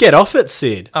 So Get off it,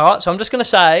 Sid. all right. So I'm just going to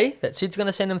say that Sid's going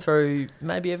to send them through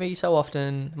maybe every so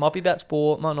often. Might be about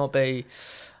sport. Might not be.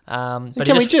 But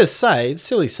Can we just say, it's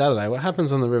Silly Saturday, what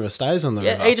happens on the river stays on the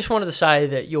river. he just wanted to say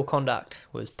that your conduct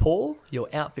was poor, your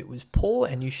outfit was poor,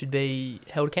 and you should be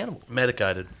held accountable.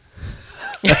 Medicated.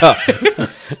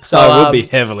 So I would be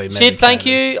heavily medicated. Sid, thank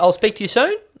you. I'll speak to you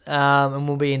soon, and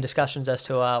we'll be in discussions as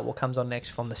to what comes on next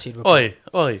from the Sid report.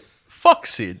 Oi. Fuck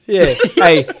Sid. Yeah.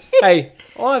 hey,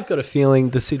 I've got a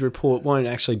feeling the Sid report won't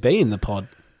actually be in the pod.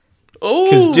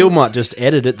 Because Ooh. Dill might just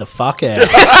edit it the fuck out.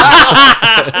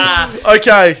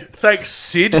 Okay. Thanks,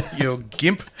 Sid. You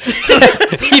gimp.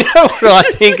 You know what I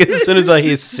think as soon as I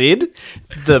hear Sid?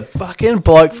 The fucking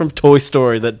bloke from Toy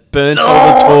Story that burnt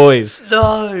all the toys.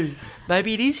 No,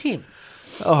 maybe it is him.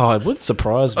 Oh, it would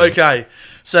surprise me. Okay.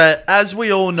 So, as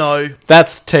we all know,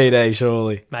 That's TD,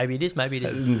 surely. Maybe it is. Maybe it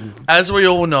is.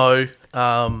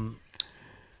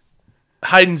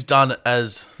 Hayden's done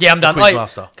as Yeah, I'm the done. Wait,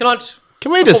 quizmaster. can I? Just,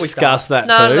 Can we before discuss start-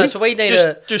 that too? No. So we need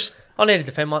Just I need to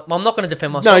defend my. I'm not going to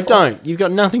defend myself. No, don't. You've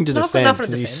got nothing to No, I've got defend nothing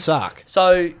to because you defend. suck.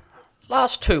 So,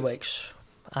 last 2 weeks,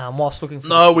 whilst looking for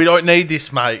No, we don't need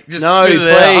this, mate. Just No, spit it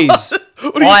out. please.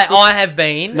 What are you talking- I have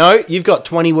been. No, you've got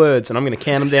 20 words and I'm going to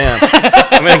count them down.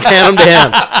 I'm going to count them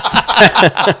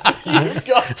down. You've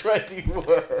got 20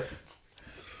 words.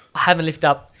 I haven't lived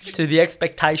up to the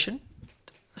expectation.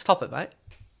 Stop it, mate.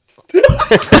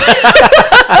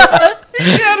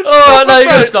 Oh no, you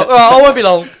gotta stop. All right, I won't be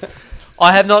long.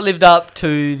 I have not lived up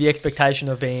to the expectation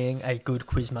of being a good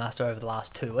quizmaster over the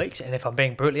last 2 weeks, and if I'm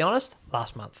being brutally honest,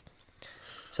 last month.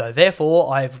 So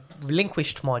therefore, I've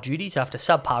relinquished my duties after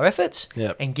subpar efforts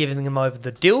Yep. and given them over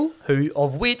the Dill,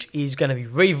 of which is going to be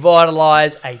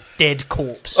revitalise a dead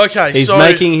corpse. Okay, He's so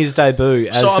making his debut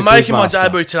as so the I'm making my quizmaster.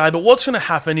 debut today, but what's going to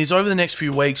happen is over the next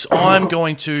few weeks, I'm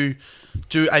going to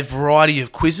do a variety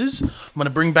of quizzes. I'm going to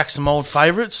bring back some old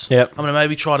favourites. Yep. I'm going to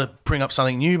maybe try to bring up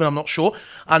something new, but I'm not sure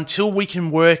until we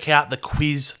can work out the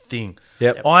quiz thing.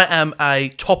 Yep. I am a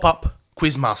top-up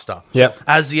quizmaster. Yep.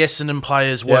 As the Essendon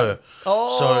players were.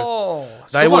 Oh,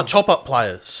 They were top-up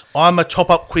players. I'm a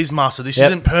top-up quizmaster. This Yep.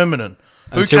 isn't permanent.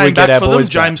 Who Until we came get back our for them? boys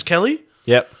back. James Kelly.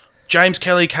 Yep. James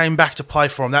Kelly came back to play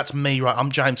for him. That's me, right? I'm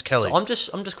James Kelly. I'm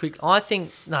just quick. I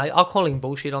think no, I'll call him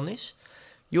bullshit on this.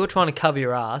 You're trying to cover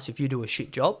your ass if you do a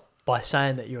shit job by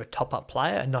saying that you're a top-up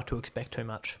player and not to expect too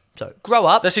much. So grow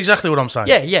up. That's exactly what I'm saying.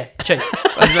 Yeah, cheat.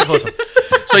 That's exactly what I'm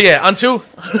saying. So yeah, until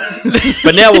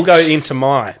But now we'll go into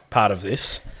my part of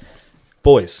this.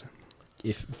 Boys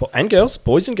and girls,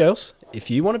 boys and girls, if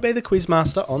you want to be the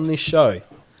quizmaster on this show,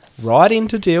 write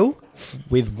into Dill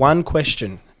with one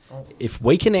question. If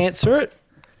we can answer it,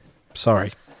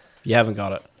 sorry, you haven't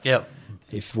got it. yeah,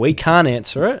 If we can't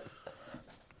answer it,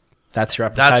 that's your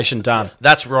application done.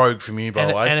 that's rogue from you, by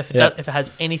the way. And if, Yeah. if it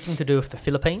has anything to do with the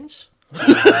Philippines,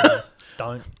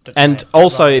 don't. And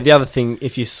also, the other thing,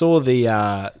 if you saw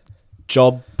the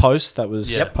job post that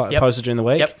was Yep. posted during the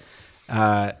week,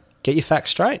 Yep. get your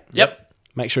facts straight. Yep.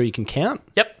 Make sure you can count.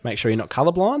 Yep. Make sure you're not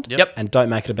colourblind. Yep. And don't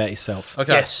make it about yourself.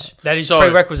 Okay. Yes, that is So-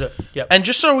 prerequisite. Yep. And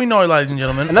just so we know, ladies and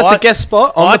gentlemen, And that's a guest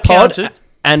spot on I the pod counted-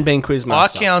 and being I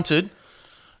quizmaster. counted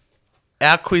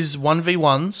our quiz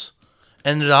 1v1s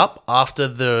ended up after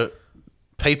the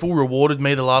people rewarded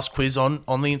me the last quiz on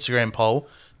the Instagram poll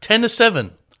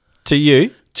 10-7 To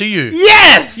you. to you.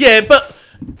 Yes! Yeah, but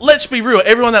let's be real.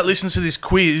 Everyone that listens to this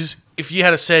quiz, if you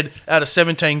had said out of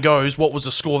 17 goes, what was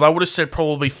the score? They would have said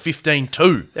probably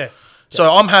 15-2. Yeah.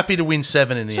 So I'm happy to win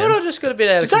 7 in the Sort end. of just got a bit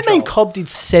out Does of that control. mean Cobb did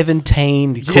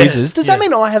 17 quizzes? Does that yeah.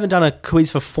 mean I haven't done a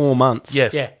quiz for 4 months?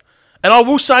 Yes. Yeah. And I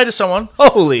will say to someone,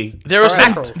 Holy. there are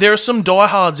Mackerel. some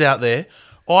diehards out there.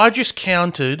 I just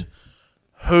counted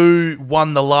who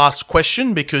won the last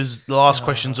question because the last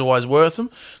question's always worth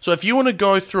them. So if you want to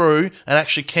go through and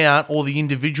actually count all the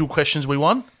individual questions we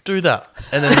won, do that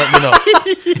and then let me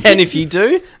know. And if you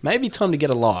do, maybe time to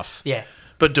get a life. Yeah.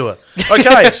 But do it.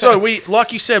 Okay, so we,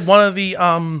 like you said, one of the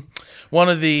what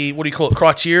do you call it,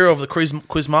 criteria of the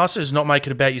quizmaster is not make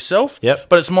it about yourself. Yep.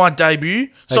 But it's my debut,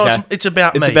 so Okay. it's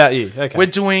about me. It's about you. Okay. We're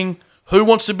doing Who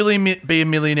Wants to Be a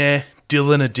Millionaire,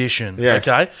 Dylan edition. Yes.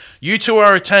 Okay. You two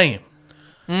are a team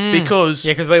because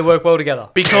Yeah, because we work well together.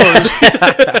 because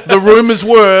the rumours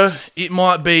were it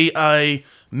might be a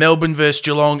Melbourne versus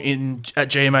Geelong at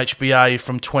GMHBA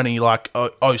from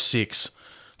 2006.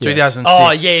 2006.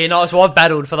 Oh, yeah, no, so I've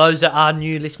battled. For those that are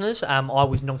new listeners, I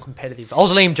was non-competitive. I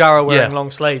was Liam Jarrah wearing Yeah. long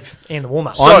sleeve in the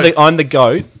warm-up. So- I'm the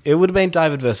GOAT. It would have been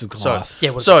David versus So, Goliath. Yeah,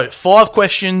 well- so 5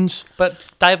 questions. But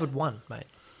David won, mate.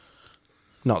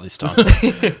 Not this time.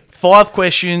 5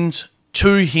 questions,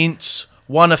 2 hints,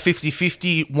 one a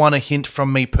 50-50, one a hint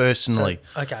from me personally.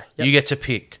 Okay. Yep. You get to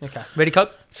pick. Okay. Ready,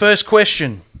 Cope? First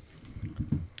question.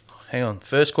 Hang on.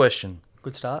 First question.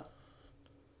 Good start.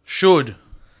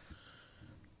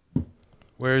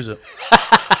 Where is it?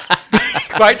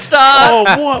 Great start.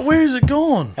 Oh, what? Where is it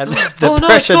gone? And the Oh, no, it's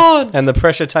pressure gone. and the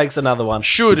pressure takes another one.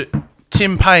 Should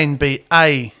Tim Payne be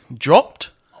A,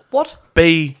 dropped, What?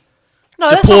 B, No,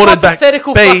 that's a deported back,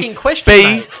 hypothetical B, fucking question, B,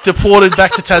 mate. deported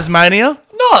back to Tasmania,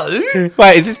 No.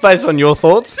 Wait, is this based on your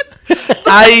thoughts?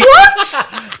 A,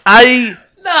 A,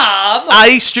 Nah.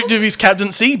 A, stripped of his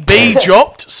captaincy, B,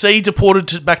 dropped, C,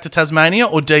 deported back to Tasmania,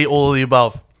 or D, all of the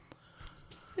above?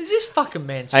 Is this fucking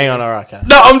man? Hang on, all right, okay.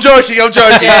 No, I'm joking. I'm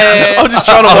joking. Yeah. I'm just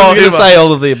trying to I wild was him going to up. say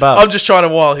all of the above. I'm just trying to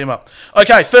wild him up.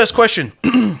 Okay, first question.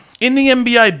 In the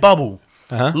NBA bubble,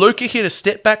 Luka hit a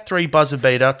step-back 3 buzzer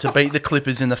beater to beat the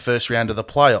Clippers in the first round of the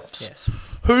playoffs. Yes.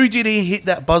 Who did he hit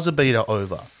that buzzer beater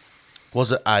over?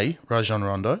 Was it A, Rajon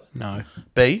Rondo, No,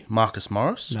 B, Marcus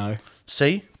Morris, no,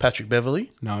 C, Patrick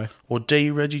Beverley, no. or D,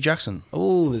 Reggie Jackson?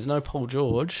 Oh, there's no Paul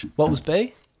George. What was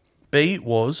B? B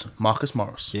was Marcus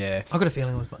Morris. Yeah. I got a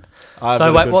feeling it was mine. I've So got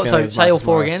a wait, good what? feeling So it was say all Marcus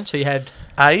 4 Morris. again. So you had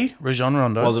A, Rajon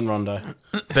Rondo, Wasn't Rondo.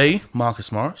 B,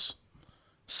 Marcus Morris,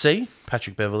 C,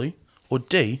 Patrick Beverley, or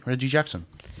D, Reggie Jackson?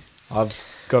 I've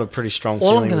got a pretty strong All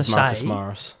I'm feeling it gonna was Marcus say-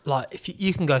 Morris. like if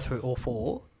you can go through all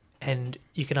 4, and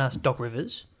you can ask Doc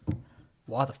Rivers,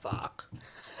 why the fuck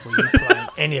were you playing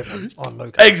any of them on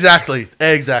Luka? Exactly.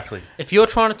 If you're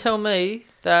trying to tell me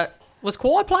that was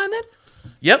Kawhi playing then?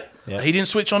 Yep. Yeah. He didn't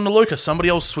switch on to Luka. Somebody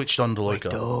else switched on to Luka.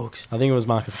 Dogs. I think it was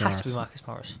Marcus Has Morris. to be Marcus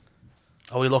Morris.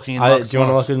 Are we locking in Do Marcus you want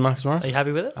to Morris? lock in Marcus Morris? Are you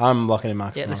happy with it? I'm locking in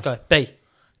Marcus Yeah, Morris. let's go. B.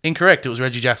 Incorrect. It was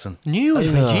Reggie Jackson. Knew it was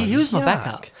Reggie. He was my yuck.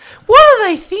 backup. What are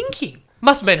they thinking?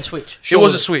 Must have been a switch. It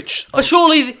was surely. a switch. But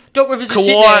surely Doc Rivers is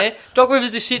sitting Kawhi- there. Doc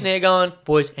Rivers is sitting there going,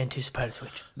 boys, anticipate a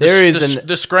switch. There is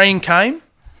the screen came.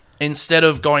 Instead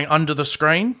of going under the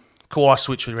screen, Kawhi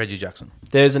switched with Reggie Jackson.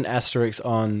 There's an asterisk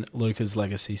on Luca's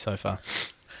legacy so far.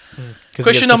 'Cause he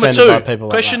Question gets number defended by 2. people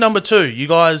like Question that. number 2. You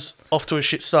guys off to a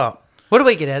shit start. What do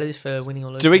we get out of this for winning or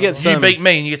losing? Do we get You some? beat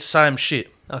me and you get to say I'm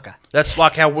shit. Okay. That's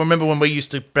like how, remember when we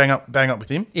used to bang up with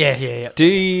him? Yeah.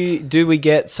 Do we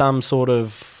get some sort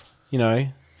of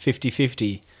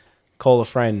 50-50? Call a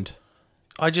friend.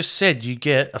 I just said you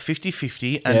get a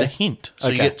 50-50 and Yeah. a hint. So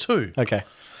you Okay. get 2. Okay.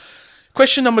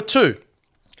 Question number 2.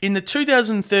 In the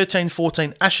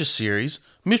 2013-14 Ashes series,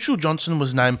 Mitchell Johnson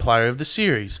was named player of the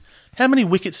series. How many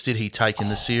wickets did he take in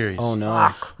the series? Oh,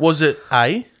 no. Was it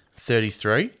A,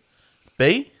 33,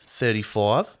 B,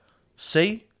 35,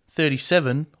 C,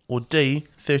 37, or D,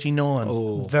 39?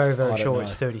 Oh, Very, very I don't sure know.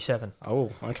 it's 37.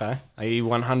 Oh, okay. Are you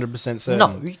 100% certain?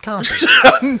 No, you can't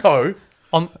be. No,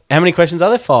 How many questions are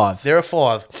there? 5. there are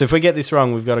 5. So if we get this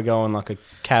wrong, we've got to go on like a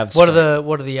Cavs. What are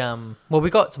the well, we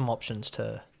got some options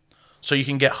to. So you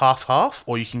can get half,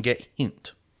 or you can get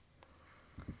hint.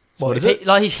 So what is he- it?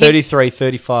 like he's hit- 33,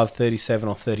 35, 37,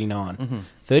 or 39.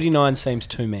 39 seems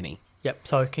too many. Yep.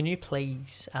 So can you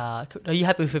please? Are you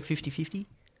happy with a 50-50?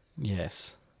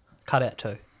 Yes. Cut out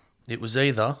 2. It was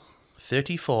either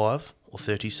 35 or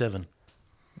 37.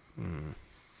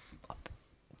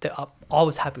 I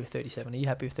was happy with 37. Are you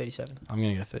happy with 37? I'm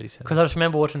going to go 37. Because I just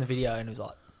remember watching the video and it was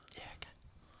like, yeah, okay.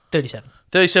 37.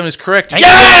 37 is correct.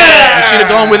 Yeah! You should have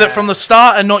gone with it from the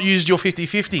start and not used your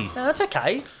 50-50. No, that's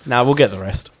okay. Nah, we'll get the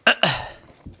rest.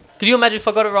 Could you imagine if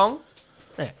I got it wrong?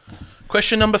 Yeah.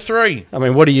 Question number 3. I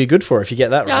mean, what are you good for if you get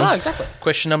that Yeah, wrong? I know, exactly.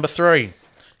 Question number 3.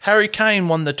 Harry Kane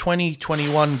won the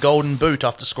 2021 Golden Boot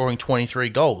after scoring 23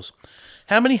 goals.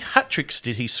 How many hat-tricks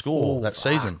did he score that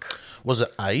season? Was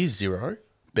it A, 0,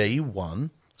 B,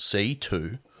 1, C,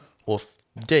 2, or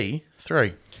D,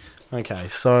 3? Okay,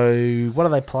 so what do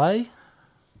they play?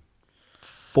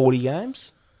 40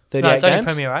 games? 38 No, it's only games?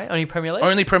 Premier, right? Only Premier League?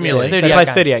 Only Premier League. They play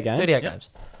 38 games. 38 Yep. games.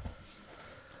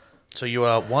 So you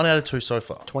are 1 out of 2 so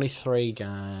far, 23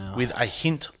 games. with a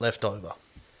hint left over.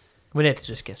 We need to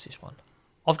just guess this one.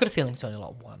 I've got a feeling it's only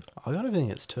like 1. I got to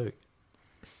think it's 2.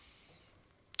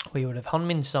 We would have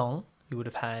Hunmin Song. We would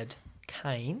have had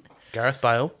Kane Gareth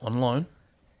Bale on loan.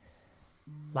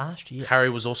 last year. Harry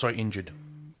was also injured.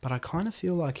 But I kind of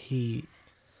feel like he...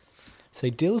 See,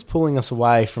 Dill's pulling us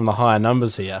away from the higher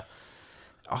numbers here.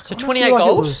 I So kinda 28 feel like it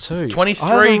goals? was 2. 23 I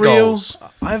have a real- goals.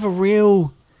 I have a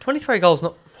real... 23 goals,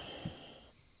 not...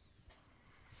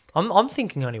 I'm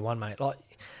thinking only 1, mate. Like,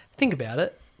 think about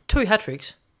it. 2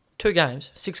 hat-tricks, 2 games,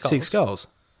 6 goals. 6 goals.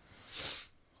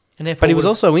 And therefore But he was would-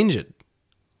 also injured.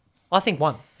 I think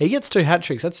 1. He gets 2 hat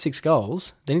tricks. That's 6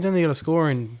 goals. Then he's only got to score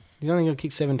and he's only got to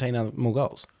kick 17 other more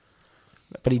goals.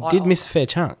 But he did miss a fair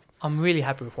chunk. I'm really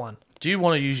happy with 1. Do you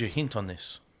want to use your hint on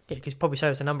this? Yeah, because probably say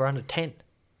it's a number under 10.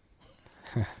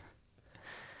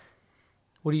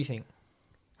 What do you think?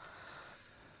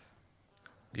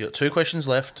 You got 2 questions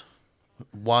left.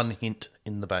 1 hint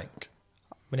in the bank.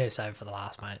 We need to save it for the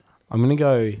last, mate. I'm going to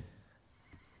go...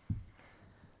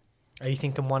 Are you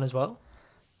thinking 1 as well?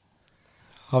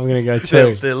 I'm going to go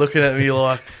They're, 2. they're looking at me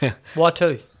like, Why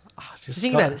 2? Just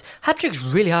Think got- about it. Hat-trick's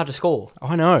really hard to score.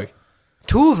 I know.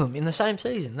 2 of them in the same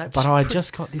season. That's But I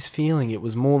just got this feeling it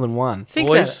was more than 1. Boys. Think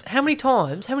about it. How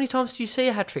many times do you see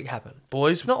a hat-trick happen?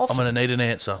 boys, not I'm often. going to need an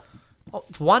answer. Oh,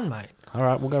 it's 1, mate. All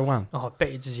right, we'll go 1. Oh, I bet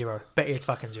it's a 0. Bet you it's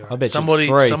fucking 0. I bet Somebody,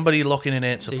 you it's 3. somebody lock in an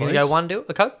answer, So you're please. going to go 1, do it?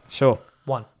 Okay? Sure.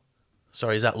 1.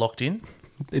 Sorry, is that locked in?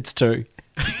 It's 2.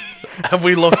 Have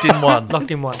we locked in 1?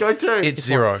 Locked in 1. Go 2. It's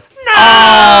 0. No!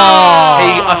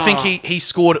 I think he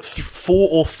scored 4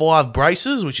 or 5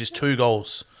 braces, which is 2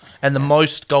 goals. And the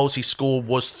most goals he scored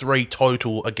was 3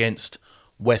 total against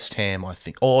West Ham, I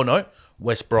think. Oh, no,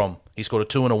 West Brom. He scored a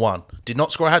 2 and a 1. Did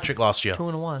not score a hat-trick last year. 2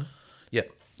 and a 1.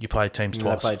 Yep, you played teams They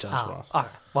twice. played just Ah, twice. all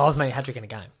right. Well, I was making a hat-trick in a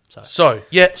game. So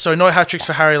So no hat-tricks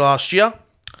for Harry last year.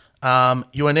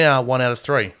 You are now 1 out of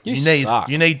 3. You need suck.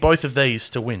 You need both of these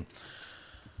to win.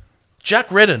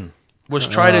 Jack Redden was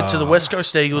traded to the West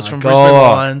Coast Eagles from Brisbane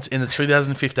God. Lions in the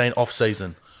 2015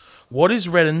 off-season. What is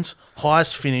Redden's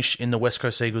highest finish in the West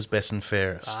Coast Eagles' best and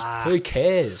fairest? Who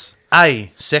cares?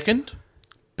 A, 2nd,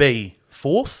 B,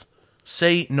 4th,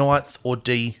 C, 9th, or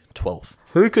D, 12th?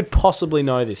 Who could possibly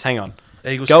know this? Hang on.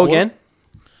 Eagles Go scored again.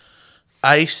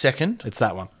 A, 2nd, It's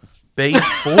that one. B,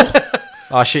 4th,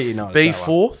 Oh, shit, you know it. B, It's that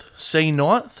one. 4th, C,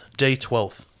 9th, D,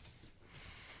 12th.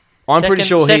 I'm pretty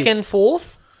sure he... second,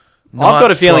 4th. I've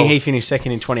got a feeling 12th. he finished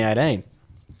 2nd in 2018.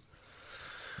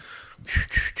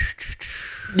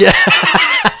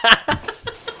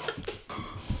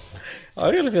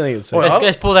 I got a feeling it's Well,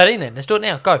 Let's pull that in then. Let's do it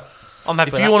now. Go. I'm happy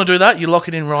If with you that. want to do that, you lock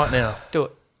it in right now. Do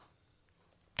it.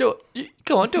 Do it.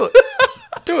 Go on, do it.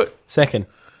 Do it. 2nd.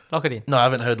 Lock it in. No, I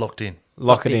haven't heard locked in.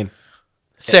 Lock it in.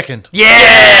 2nd.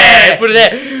 Yeah! Put it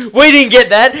there. We didn't get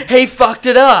that. He fucked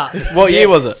it up. What year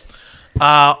was it?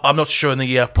 I'm not sure in the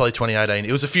year, probably 2018.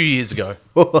 It was a few years ago.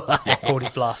 Called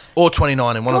his bluff. Or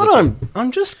 2019, one of the God, two.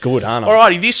 I'm just good, aren't I?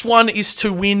 Alrighty, this one is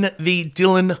to win the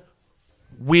Dylan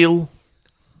Will.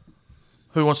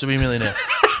 Who wants to be a millionaire?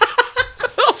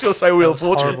 I was going to say Wheel of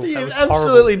Fortune. horrible. You That was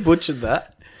absolutely butchered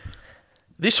that.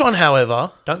 This one,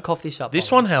 however, Don't cough this up.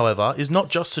 this Ollie. one, however, is not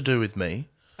just to do with me.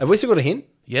 Have we still got a hint?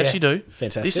 Yes, Yeah. you do.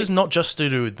 Fantastic. This is not just to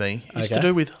do with me. It's to Okay.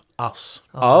 do with us.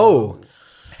 Oh.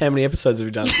 How many episodes have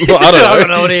we done? I don't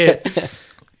know what it is.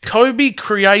 Kobe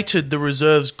created the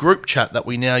reserves group chat that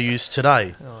we now use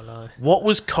today. Oh no. What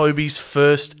was Kobe's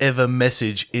first ever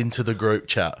message into the group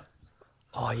chat?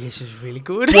 Oh yes, this is really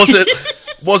good.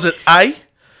 Was it A,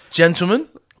 gentlemen,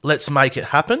 let's make it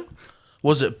happen?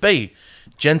 Was it B,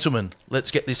 gentlemen,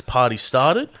 let's get this party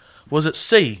started? Was it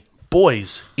C,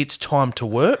 boys, it's time to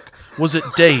work? Was it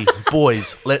D,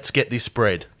 boys, let's get this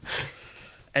bread?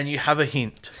 And you have a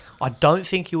hint. I don't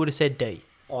think you would have said D.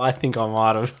 I think I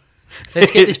might have.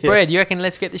 Let's get this bread. You reckon?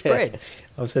 Let's get this bread.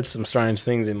 I've said some strange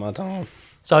things in my time.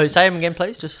 So say them again,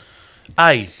 please. Just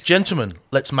A, gentlemen,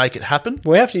 let's make it happen.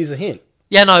 We have to use a hint.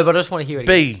 yeah, no, but I just want to hear it.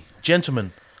 Again. B,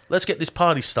 gentlemen, let's get this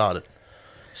party started.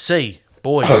 C,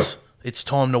 boys, it's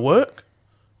time to work.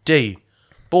 D,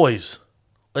 boys,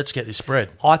 let's get this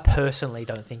bread. I personally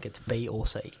don't think it's B or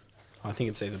C. I think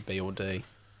it's either B or D.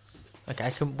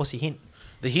 Okay, what's the hint?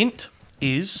 The hint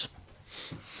is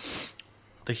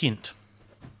the hint.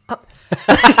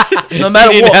 No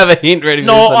matter You didn't what. have a hint ready for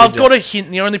No, this one, I've did got you? a hint.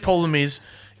 The only problem is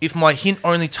if my hint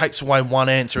only takes away one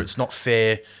answer, it's not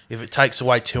fair. If it takes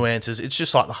away two answers, it's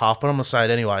just like the half, but I'm going to say it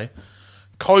anyway.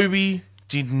 Kobe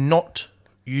did not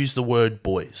use the word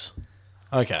boys.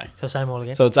 Okay. So say them all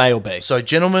again. So it's A or B. So,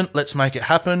 gentlemen, let's make it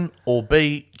happen. Or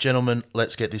B, gentlemen,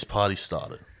 let's get this party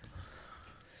started.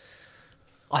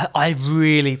 I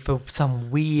really, for some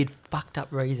weird, fucked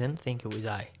up reason, think it was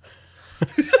A.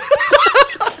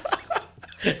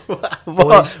 What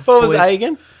was boys. A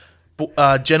again?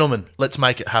 Gentlemen, let's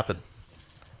make it happen.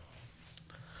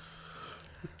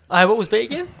 What was B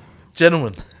again?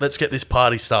 Gentlemen, let's get this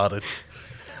party started.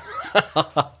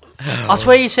 I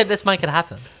swear you said let's make it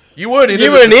happen. You weren't in You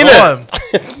it. weren't at in the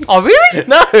it. time. Oh really?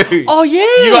 No. Oh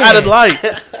yeah. You got added late.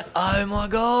 Oh my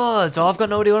god! So I've got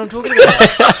no idea what I'm talking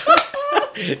about.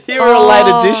 You were a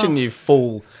late addition, you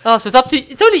fool. Oh, so it's up to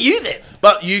it's only you then.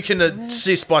 But you can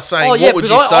assist by saying, Oh yeah, what would you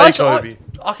because say, Kobe?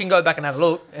 I can go back and have a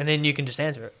look, and then you can just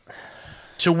answer it.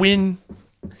 To win,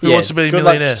 who wants to be a good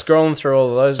luck millionaire? scrolling through all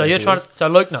of those. So you're trying messages. to. So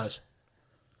Luke knows.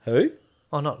 Who?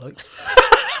 Oh, not Luke.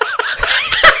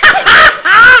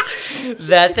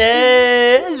 That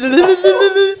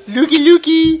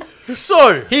Lukey.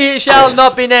 So, He shall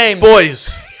not be named.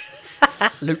 boys,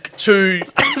 Luke. to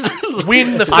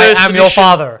win the I first am your edition,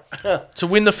 father. to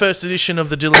win the first edition of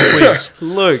the Dylan quiz,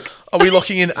 Luke. are we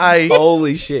locking in A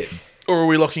Holy shit. or are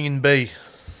we locking in B?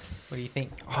 What do you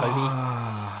think, Kobe?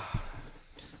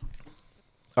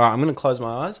 All right, I'm going to close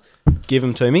my eyes, give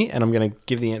them to me, and I'm going to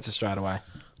give the answer straight away.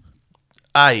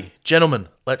 A, gentlemen,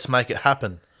 let's make it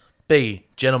happen. B,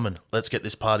 gentlemen, let's get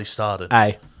this party started. A.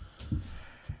 It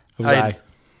was A. A.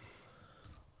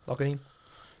 Lock it in.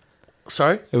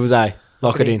 Sorry? It was A.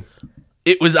 Lock it in.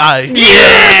 It was A.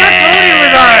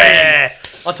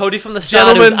 I told you from the start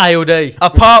Gentlemen. it was A or D.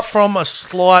 Apart from a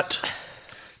slight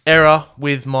error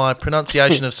with my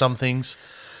pronunciation of some things,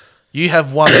 you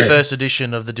have won the first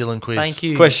edition of the Dylan quiz. Thank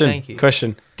you. Question. Thank you.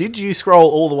 Question. Did you scroll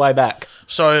all the way back?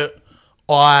 So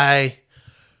I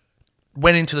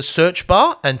went into the search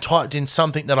bar and typed in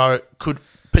something that I could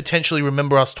potentially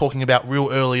remember us talking about real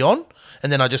early on,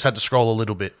 and then I just had to scroll a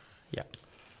little bit. Yeah.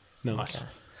 Nice.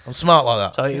 I'm smart like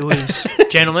that. So it was,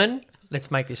 gentlemen,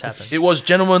 let's make this happen. It was,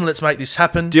 gentlemen, let's make this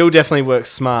happen. Dill definitely works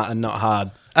smart and not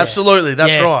hard. Absolutely,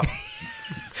 that's Yeah. right.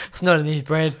 It's not in his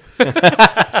bread.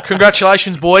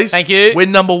 Congratulations, boys. Thank you.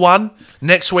 Win number 1.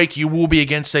 Next week, you will be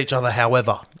against each other,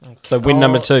 however. So win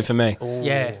number 2 for me.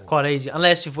 Yeah, quite easy.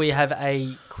 Unless if we have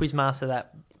a quizmaster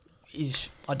that is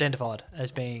identified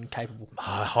as being capable.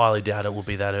 I highly doubt it will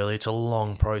be that early. It's a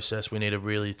long process. We need to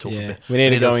really talk Yeah. about We need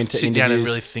to go into sit down and interviews.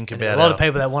 really think There's about a lot it. of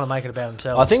people that want to make it about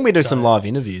themselves. I think we do So, some live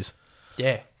interviews.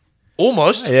 Yeah.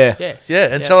 Almost. Yeah. Yeah. Yeah,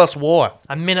 and Yeah. tell us why.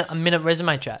 A minute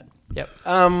resume chat. Yep.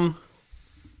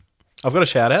 I've got a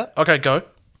shout out. Okay, go.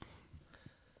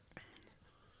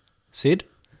 Sid.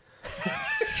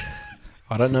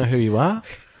 I don't know who you are,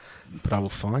 but I will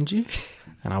find you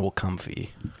and I will come for you.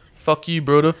 Fuck you,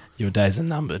 brother. Your days are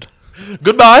numbered.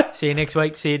 Goodbye. See you next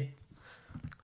week, Sid.